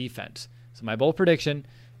defense. So my bold prediction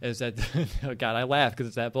is that, oh God, I laugh because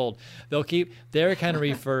it's that bold. They'll keep Derrick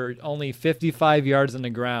Henry for only 55 yards on the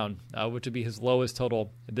ground, which would be his lowest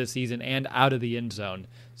total this season, and out of the end zone.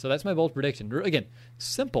 So that's my bold prediction. Again,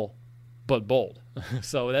 simple, but bold.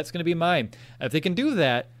 So that's going to be mine. If they can do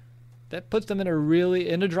that, that puts them in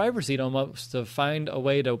a driver's seat almost to find a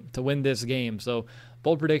way to win this game. So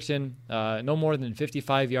bold prediction, no more than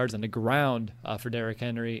 55 yards on the ground for Derrick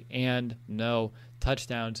Henry, and no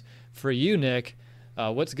touchdowns. For you, Nick,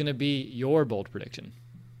 what's going to be your bold prediction?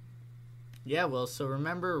 Yeah, well, so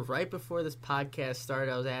remember right before this podcast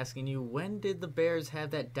started, I was asking you, when did the Bears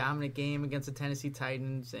have that dominant game against the Tennessee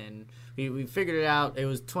Titans? And we figured it out. It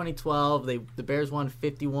was 2012. The Bears won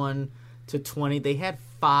 51-20. They had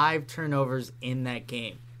 5 turnovers in that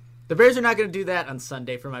game. The Bears are not going to do that on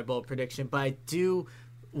Sunday for my bold prediction, but I do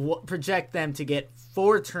project them to get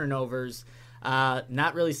 4 turnovers.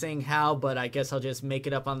 Not really saying how, but I guess I'll just make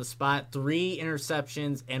it up on the spot. 3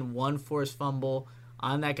 interceptions and 1 forced fumble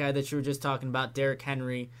on that guy that you were just talking about, Derrick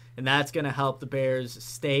Henry, and that's going to help the Bears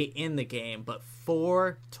stay in the game. But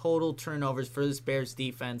 4 total turnovers for this Bears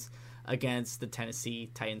defense against the Tennessee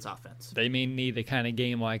Titans offense. They may need a kind of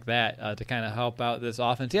game like that to kind of help out this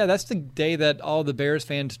offense. Yeah, that's the day that all the Bears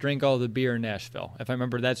fans drink all the beer in Nashville. If I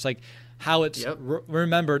remember, that's like how it's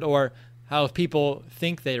remembered, or how people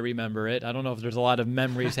think they remember it. I don't know if there's a lot of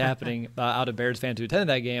memories happening out of Bears fans who attended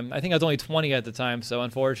that game. I think I was only 20 at the time, so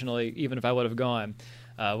unfortunately, even if I would have gone,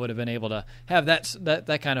 would have been able to have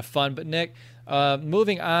that kind of fun. But Nick,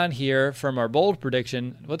 moving on here from our bold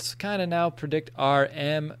prediction, let's kind of now predict our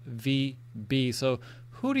MVP. So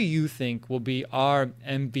who do you think will be our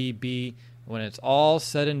MVP when it's all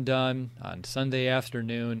said and done on Sunday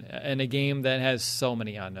afternoon in a game that has so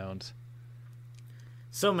many unknowns?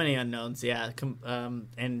 So many unknowns, yeah,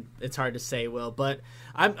 and it's hard to say, Will. But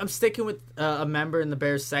I'm sticking with a member in the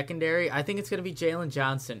Bears secondary. I think it's going to be Jalen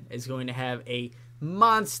Johnson is going to have a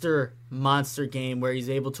monster game where he's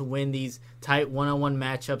able to win these tight one-on-one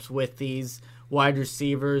matchups with these wide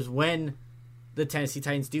receivers when the Tennessee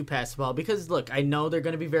Titans do pass the ball. Because, look, I know they're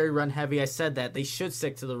going to be very run-heavy. I said that. They should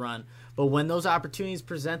stick to the run. But when those opportunities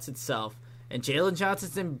presents itself, and Jalen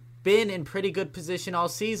Johnson's been in pretty good position all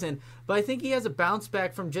season, but I think he has a bounce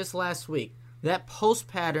back from just last week. That post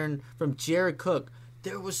pattern from Jared Cook,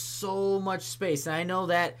 there was so much space. And I know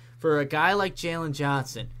that for a guy like Jalen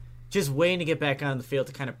Johnson, just waiting to get back on the field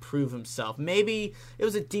to kind of prove himself. Maybe it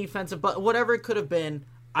was a defensive, but whatever it could have been,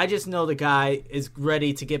 I just know the guy is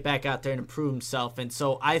ready to get back out there and improve himself. And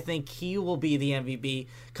so I think he will be the MVP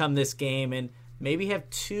come this game and maybe have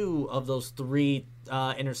 2 of those 3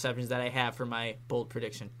 interceptions that I have for my bold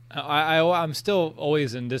prediction. I'm still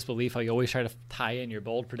always in disbelief how you always try to tie in your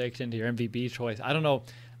bold prediction to your MVP choice. I don't know.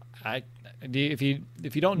 If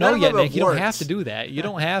you don't know yet, Nick, you don't have to do that. You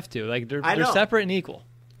don't have to. Like they're separate and equal.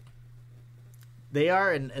 They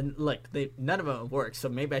are, and look, none of them work. So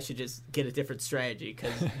maybe I should just get a different strategy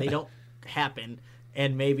because they don't happen.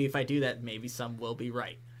 And maybe if I do that, maybe some will be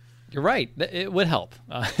right. You're right. It would help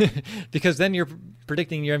because then you're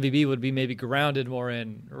predicting your MVP would be maybe grounded more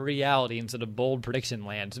in reality instead of bold prediction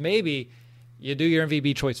land. So maybe you do your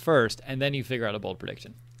MVP choice first, and then you figure out a bold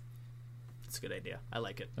prediction. That's a good idea. I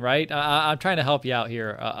like it. Right? I'm trying to help you out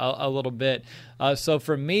here a little bit. So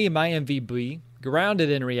for me, my MVP, grounded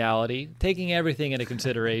in reality, taking everything into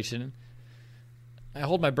consideration. I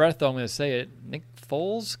hold my breath, though I'm going to say it. Nick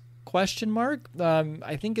Foles? Question mark.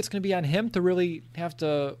 I think it's going to be on him to really have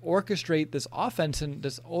to orchestrate this offense and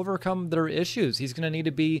just overcome their issues. He's going to need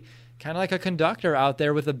to be kind of like a conductor out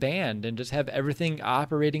there with a band and just have everything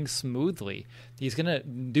operating smoothly. He's going to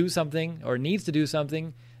do something or needs to do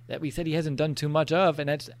something that we said he hasn't done too much of, and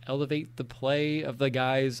that's elevate the play of the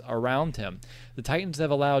guys around him. The Titans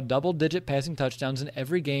have allowed double-digit passing touchdowns in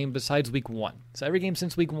every game besides Week 1. So every game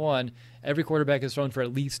since Week 1, every quarterback has thrown for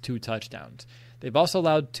at least 2 touchdowns. They've also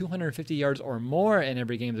allowed 250 yards or more in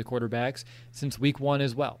every game to quarterbacks since Week 1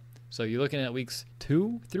 as well. So you're looking at weeks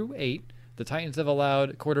 2 through 8, the Titans have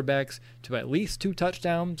allowed quarterbacks to at least 2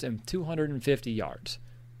 touchdowns and 250 yards.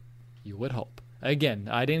 You would hope. Again,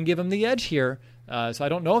 I didn't give them the edge here, so I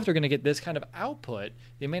don't know if they're going to get this kind of output.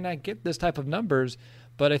 They may not get this type of numbers,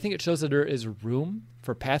 but I think it shows that there is room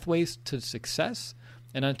for pathways to success.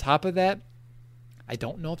 And on top of that, I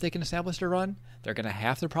don't know if they can establish a run. They're going to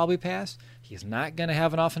have to probably pass. He's not going to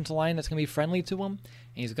have an offensive line that's going to be friendly to him. And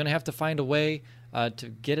he's going to have to find a way to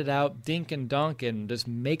get it out, dink and dunk, and just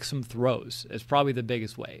make some throws. It's probably the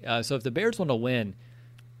biggest way. So if the Bears want to win,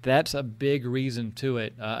 that's a big reason to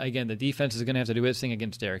it. Again, the defense is going to have to do its thing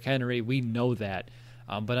against Derrick Henry. We know that.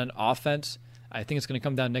 But on offense, I think it's going to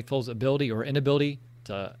come down to Nick Foles' ability or inability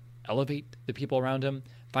to elevate the people around him,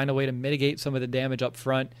 find a way to mitigate some of the damage up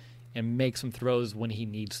front, and make some throws when he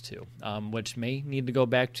needs to, which may need to go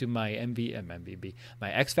back to my MVP,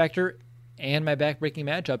 my X Factor, and my back-breaking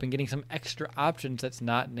matchup and getting some extra options that's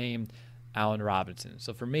not named Allen Robinson.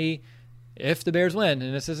 So for me, if the Bears win,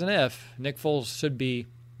 and this is an if, Nick Foles should be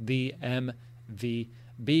the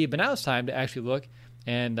MVP. But now it's time to actually look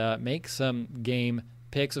and make some game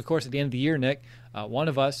picks. Of course, at the end of the year, Nick, one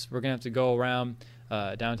of us, we're going to have to go around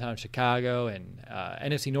downtown Chicago and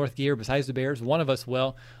NFC North gear besides the Bears. One of us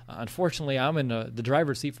will. Unfortunately, I'm in the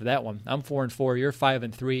driver's seat for that one. I'm 4-4. You're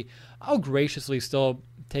 5-3. I'll graciously still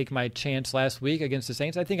take my chance last week against the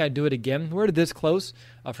Saints. I think I'd do it again. We're this close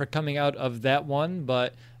for coming out of that one,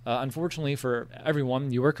 but unfortunately for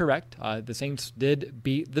everyone, you were correct. The Saints did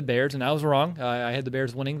beat the Bears, and I was wrong. I had the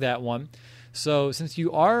Bears winning that one. So since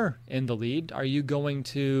you are in the lead, are you going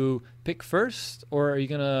to pick first, or are you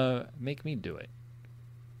going to make me do it?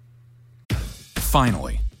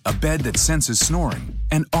 Finally, a bed that senses snoring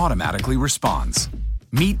and automatically responds.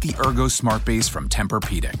 Meet the Ergo Smart Base from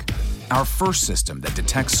Tempur-Pedic, our first system that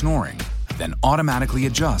detects snoring, then automatically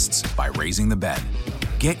adjusts by raising the bed.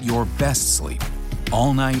 Get your best sleep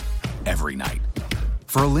all night, every night.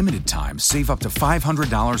 For a limited time, save up to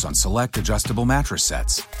 $500 on select adjustable mattress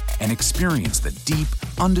sets and experience the deep,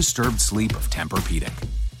 undisturbed sleep of Tempur-Pedic.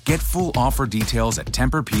 Get full offer details at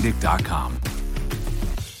TempurPedic.com.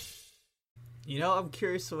 You know, I'm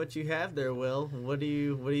curious to what you have there, Will. What are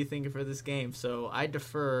you thinking for this game? So I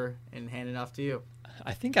defer and hand it off to you.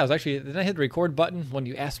 I think I was actually, did I hit the record button when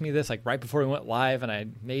you asked me this, like right before we went live, and I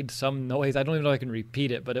made some noise. I don't even know if I can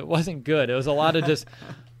repeat it, but it wasn't good. It was a lot of just,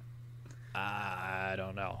 I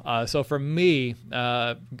don't know. So for me,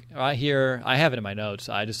 right here, I have it in my notes.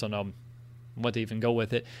 I just don't know what to even go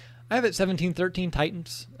with it. I have it 17-13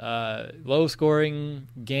 Titans. Low-scoring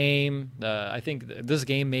game. I think this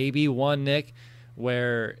game may be one, Nick,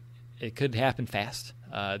 where it could happen fast.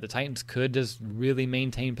 The Titans could just really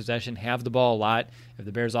maintain possession, have the ball a lot if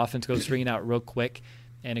the Bears' offense goes stringing out real quick.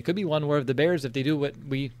 And it could be one where if the Bears, if they do what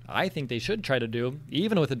I think they should try to do,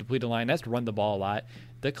 even with a depleted line, that's to run the ball a lot,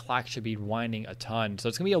 the clock should be winding a ton. So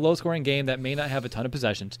it's going to be a low-scoring game that may not have a ton of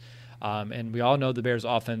possessions. And we all know the Bears'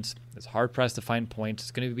 offense is hard-pressed to find points.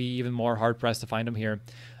 It's going to be even more hard-pressed to find them here.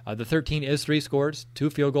 The 13 is 3 scores, 2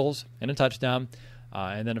 field goals, and a touchdown.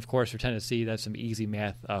 And then, of course, for Tennessee, that's some easy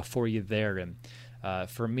math for you there. And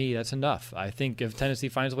for me, that's enough. I think if Tennessee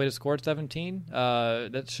finds a way to score at 17,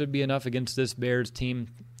 that should be enough against this Bears team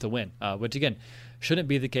to win, which, again, shouldn't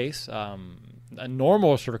be the case in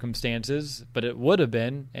normal circumstances, but it would have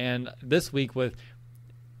been. And this week with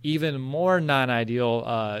even more non-ideal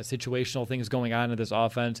situational things going on in this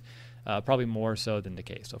offense, probably more so than the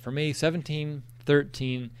case. So for me,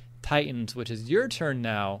 17-13 Titans, which is your turn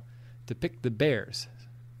now to pick the Bears,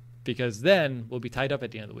 because then we'll be tied up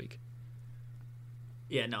at the end of the week.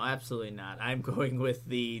 Yeah, no, absolutely not. I'm going with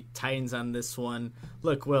the Titans on this one.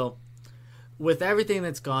 Look, Will, with everything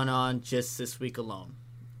that's gone on just this week alone,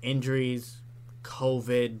 injuries,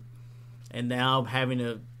 COVID, and now having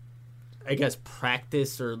to, I guess,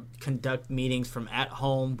 practice or conduct meetings from at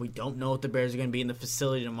home. We don't know if the Bears are going to be in the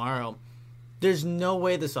facility tomorrow. There's no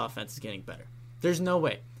way this offense is getting better. There's no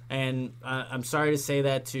way. And I'm sorry to say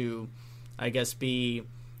that to, I guess, be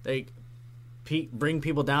like bring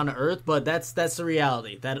people down to earth, but that's the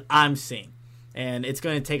reality that I'm seeing. And it's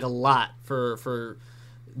going to take a lot for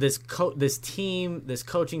this team, this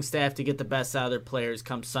coaching staff to get the best out of their players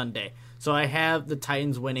come Sunday. So I have the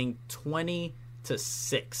Titans winning 20-6.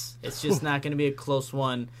 It's just not going to be a close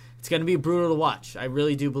one. It's going to be brutal to watch. I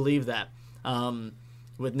really do believe that.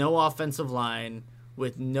 With no offensive line,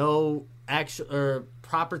 with no actual or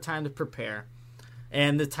proper time to prepare,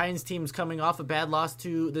 and the Titans team is coming off a bad loss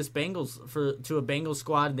to this to a Bengals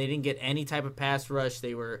squad, and they didn't get any type of pass rush.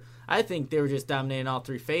 I think they were just dominating all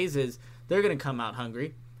 3 phases. They're going to come out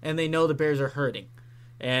hungry, and they know the Bears are hurting,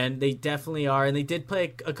 and they definitely are. And they did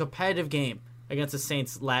play a competitive game against the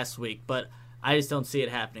Saints last week, but I just don't see it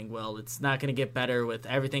happening. Well, it's not going to get better with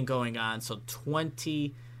everything going on. So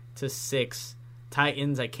 20-6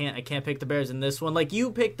 Titans. I can't pick the Bears in this one. Like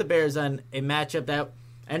you picked the Bears on a matchup that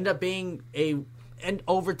ended up being an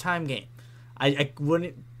overtime game. I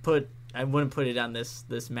wouldn't put it on this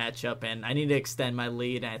matchup, and I need to extend my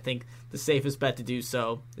lead. And I think the safest bet to do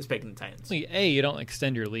so is picking the Titans. You don't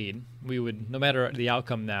extend your lead. We would, no matter the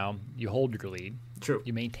outcome now, you hold your lead. True.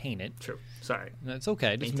 You maintain it. True. Sorry. That's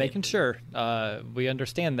okay. Just making sure we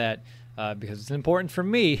understand that because it's important for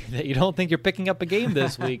me that you don't think you're picking up a game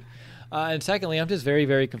this week. And secondly, I'm just very,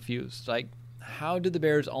 very confused. Like, how did the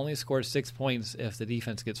Bears only score 6 points if the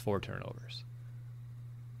defense gets 4 turnovers?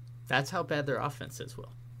 That's how bad their offense is,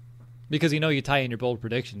 Will. Because you tie in your bold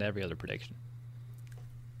prediction to every other prediction.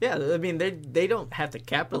 Yeah, I mean, they don't have to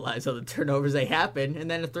capitalize on the turnovers. They happen,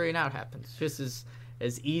 and then a 3-and-out happens. Just as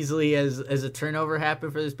easily as a turnover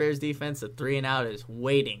happened for this Bears defense, a 3-and-out is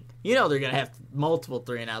waiting. They're going to have multiple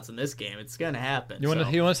 3-and-outs in this game. It's going to happen. You want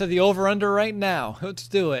to set the over-under right now? Let's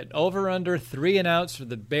do it. Over-under 3-and-outs for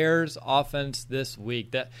the Bears offense this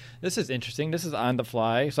week. This is interesting. This is on the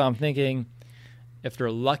fly. So I'm thinking if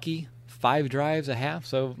they're lucky, 5 drives a half.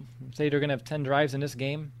 So say they're going to have 10 drives in this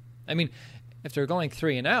game. I mean, if they're going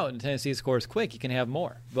 3-and-out and Tennessee scores quick, you can have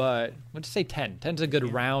more. But let's say 10. 10's a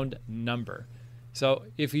good round number. So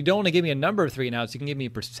if you don't want to give me a number of 3-and-outs, you can give me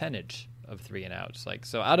a percentage of 3-and-outs.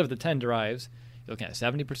 So out of the 10 drives, you're looking at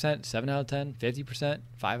 70%, 7 out of 10, 50%,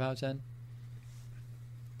 5 out of 10.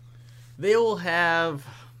 They'll have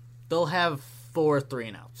 4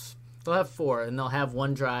 3-and-outs. They'll have 4, and they'll have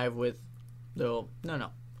 1 drive with they'll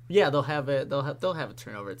have a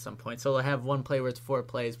turnover at some point. So they'll have 1 play where it's 4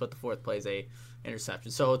 plays, but the 4th play is a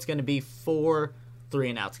interception. So it's going to be 4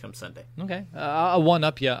 3-and-outs come Sunday. Okay. I'll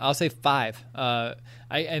one-up you. I'll say 5. I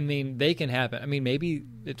mean, they can happen. I mean, maybe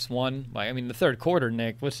it's 1. The third quarter,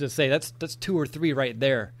 Nick, let's just say that's 2 or 3 right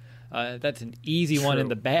there. That's an easy one in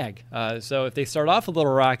the bag. So if they start off a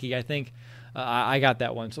little rocky, I think I got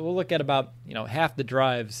that one. So we'll look at about half the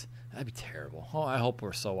drives. That'd be terrible. Oh, I hope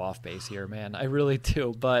we're so off base here, man. I really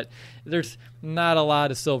do. But there's not a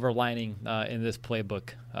lot of silver lining in this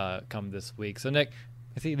playbook come this week. So, Nick,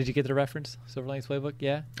 did you get the reference? Silver Linings Playbook?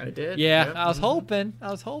 Yeah? I did. Yeah, yep. I was hoping.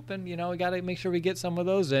 We got to make sure we get some of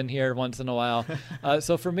those in here once in a while.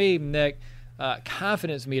 So for me, Nick,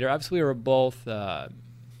 confidence meter, obviously we were both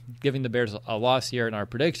giving the Bears a loss here in our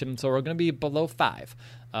prediction, so we're going to be below 5.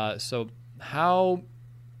 So how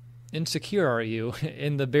insecure are you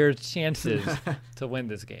in the Bears' chances to win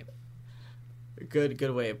this game?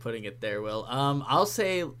 Good way of putting it there, Will. I'll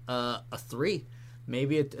say a 3.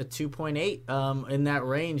 Maybe a 2.8 in that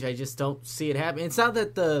range. I just don't see it happening. It's not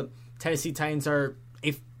that the Tennessee Titans are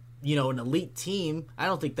an elite team. I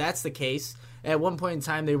don't think that's the case. At one point in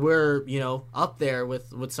time, they were up there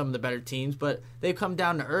with some of the better teams, but they've come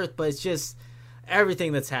down to earth. But it's just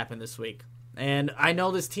everything that's happened this week. And I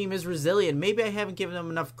know this team is resilient. Maybe I haven't given them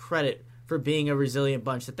enough credit for being a resilient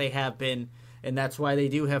bunch that they have been, and that's why they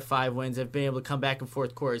do have 5 wins, have been able to come back in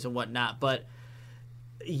fourth quarters and whatnot. But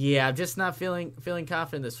yeah, I'm just not feeling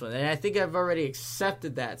confident in this one, and I think I've already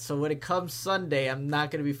accepted that. So when it comes Sunday, I'm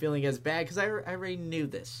not going to be feeling as bad because I already knew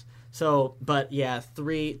this. So, but yeah,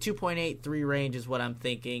 2.8, 3 range is what I'm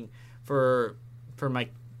thinking for my,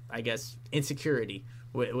 I guess, insecurity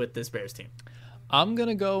with this Bears team. I'm going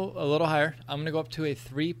to go a little higher. I'm going to go up to a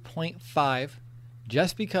 3.5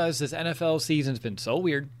 just because this NFL season's been so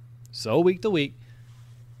weird, so week to week.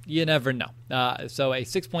 You never know. So a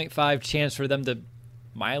 6.5 chance for them to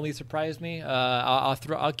mildly surprise me.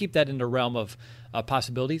 I'll keep that in the realm of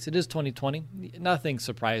possibilities. It is 2020. Nothing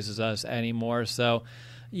surprises us anymore. So,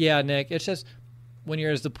 yeah, Nick, it's just when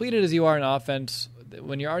you're as depleted as you are in offense,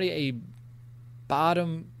 when you're already a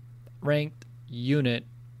bottom-ranked unit,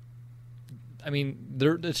 I mean,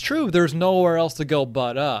 it's true. There's nowhere else to go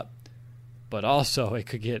but up, but also it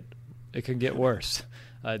could get worse.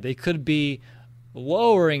 They could be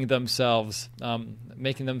lowering themselves,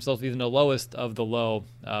 making themselves even the lowest of the low,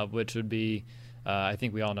 which would be, I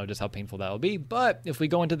think we all know just how painful that will be. But if we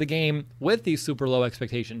go into the game with these super low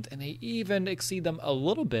expectations and they even exceed them a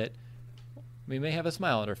little bit, we may have a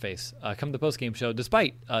smile on our face come the post-game show,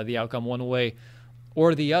 despite the outcome one way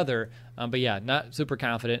or the other. But yeah, not super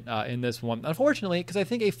confident in this one, unfortunately, because I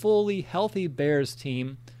think a fully healthy Bears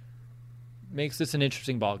team makes this an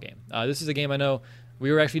interesting ball game. This is a game I know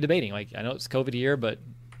we were actually debating. Like, I know it's COVID year, but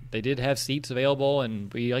they did have seats available,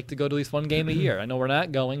 and we like to go to at least one game a year. I know we're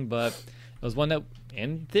not going, but it was one that,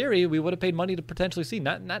 in theory, we would have paid money to potentially see.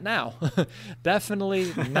 Not now.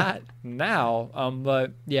 Definitely not now.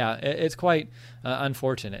 But, yeah, it's quite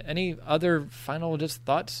unfortunate. Any other final just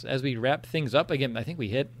thoughts as we wrap things up? Again, I think we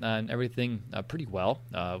hit on everything pretty well.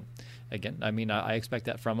 Again, I mean, I expect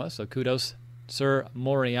that from us, so kudos, Sir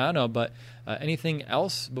Moriano. But anything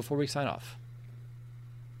else before we sign off?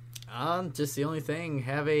 Just the only thing,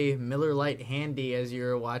 have a Miller Lite handy as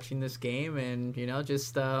you're watching this game, and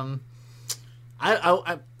just I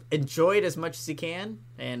enjoy it as much as you can,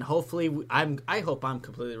 and hopefully I hope I'm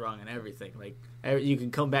completely wrong on everything. Like, you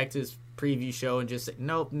can come back to this preview show and just say,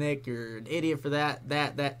 nope, Nick, you're an idiot for that.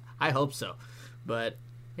 I hope so, but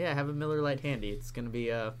yeah, have a Miller Lite handy. It's gonna be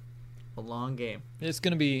a long game. It's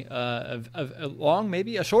going to be a long,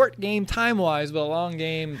 maybe a short game time-wise, but a long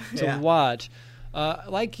game to watch.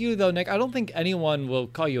 Like you, though, Nick, I don't think anyone will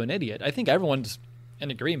call you an idiot. I think everyone's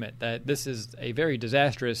in agreement that this is a very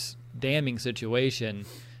disastrous, damning situation.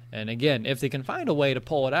 And again, if they can find a way to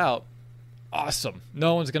pull it out, awesome.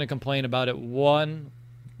 No one's going to complain about it one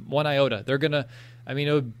iota. They're going to, I mean,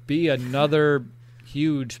 it would be another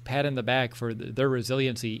huge pat in the back for their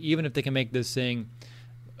resiliency, even if they can make this thing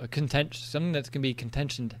something that's going to be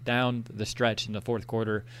contention down the stretch in the fourth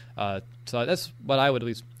quarter. So that's what I would at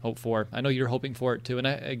least hope for. I know you're hoping for it too.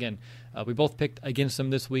 And we both picked against them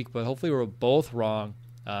this week, but hopefully we're both wrong.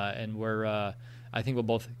 And I think we'll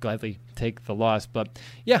both gladly take the loss. But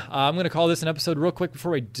yeah, I'm going to call this an episode real quick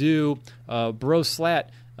before we do. Bro Slat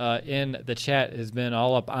in the chat has been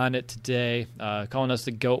all up on it today, calling us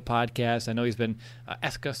the GOAT podcast. I know he's been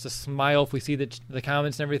asking us to smile if we see the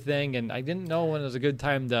comments and everything, and I didn't know when it was a good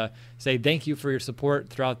time to say thank you for your support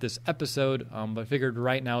throughout this episode, but I figured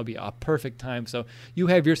right now would be a perfect time. So you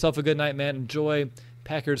have yourself a good night, man. Enjoy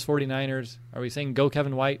Packers 49ers. Are we saying go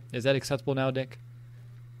Kevin White? Is that acceptable now, Dick?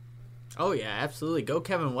 Oh, yeah, absolutely. Go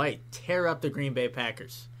Kevin White. Tear up the Green Bay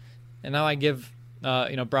Packers. And now I give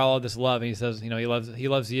Brow all this love, and he says, he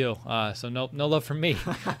loves you. So no love from me.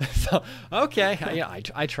 So okay,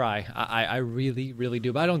 I try. I really, really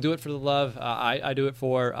do, but I don't do it for the love. I do it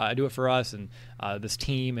for us and this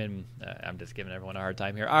team, and I'm just giving everyone a hard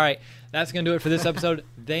time here. All right, that's gonna do it for this episode.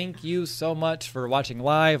 Thank you so much for watching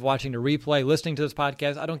live, watching the replay, listening to this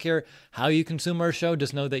podcast. I don't care how you consume our show.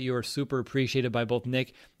 Just know that you are super appreciated by both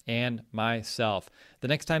Nick and myself. The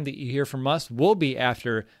next time that you hear from us will be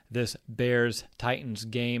after this Bears-Titans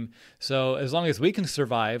game. So as long as we can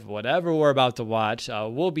survive whatever we're about to watch,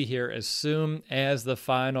 we'll be here as soon as the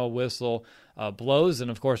final whistle blows. And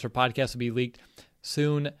of course, our podcast will be leaked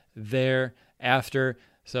soon thereafter.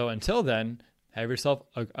 So until then, have yourself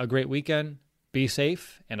a great weekend. Be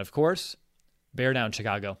safe. And of course, bear down,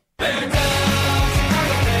 Chicago. Bear down, Chicago Bears.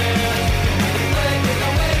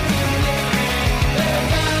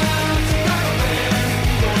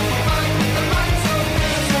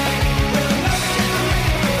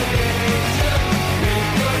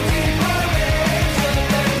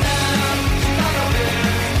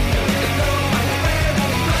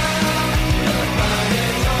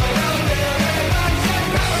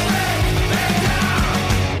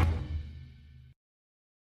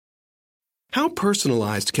 How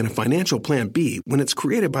personalized can a financial plan be when it's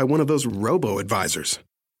created by one of those robo-advisors?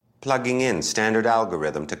 Plugging in standard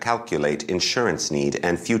algorithm to calculate insurance need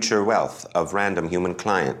and future wealth of random human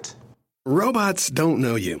client. Robots don't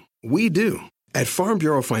know you. We do. At Farm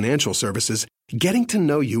Bureau Financial Services, getting to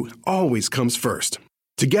know you always comes first.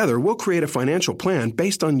 Together, we'll create a financial plan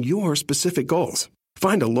based on your specific goals.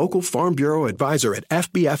 Find a local Farm Bureau advisor at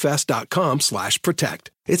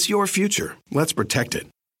fbfs.com/protect. It's your future. Let's protect it.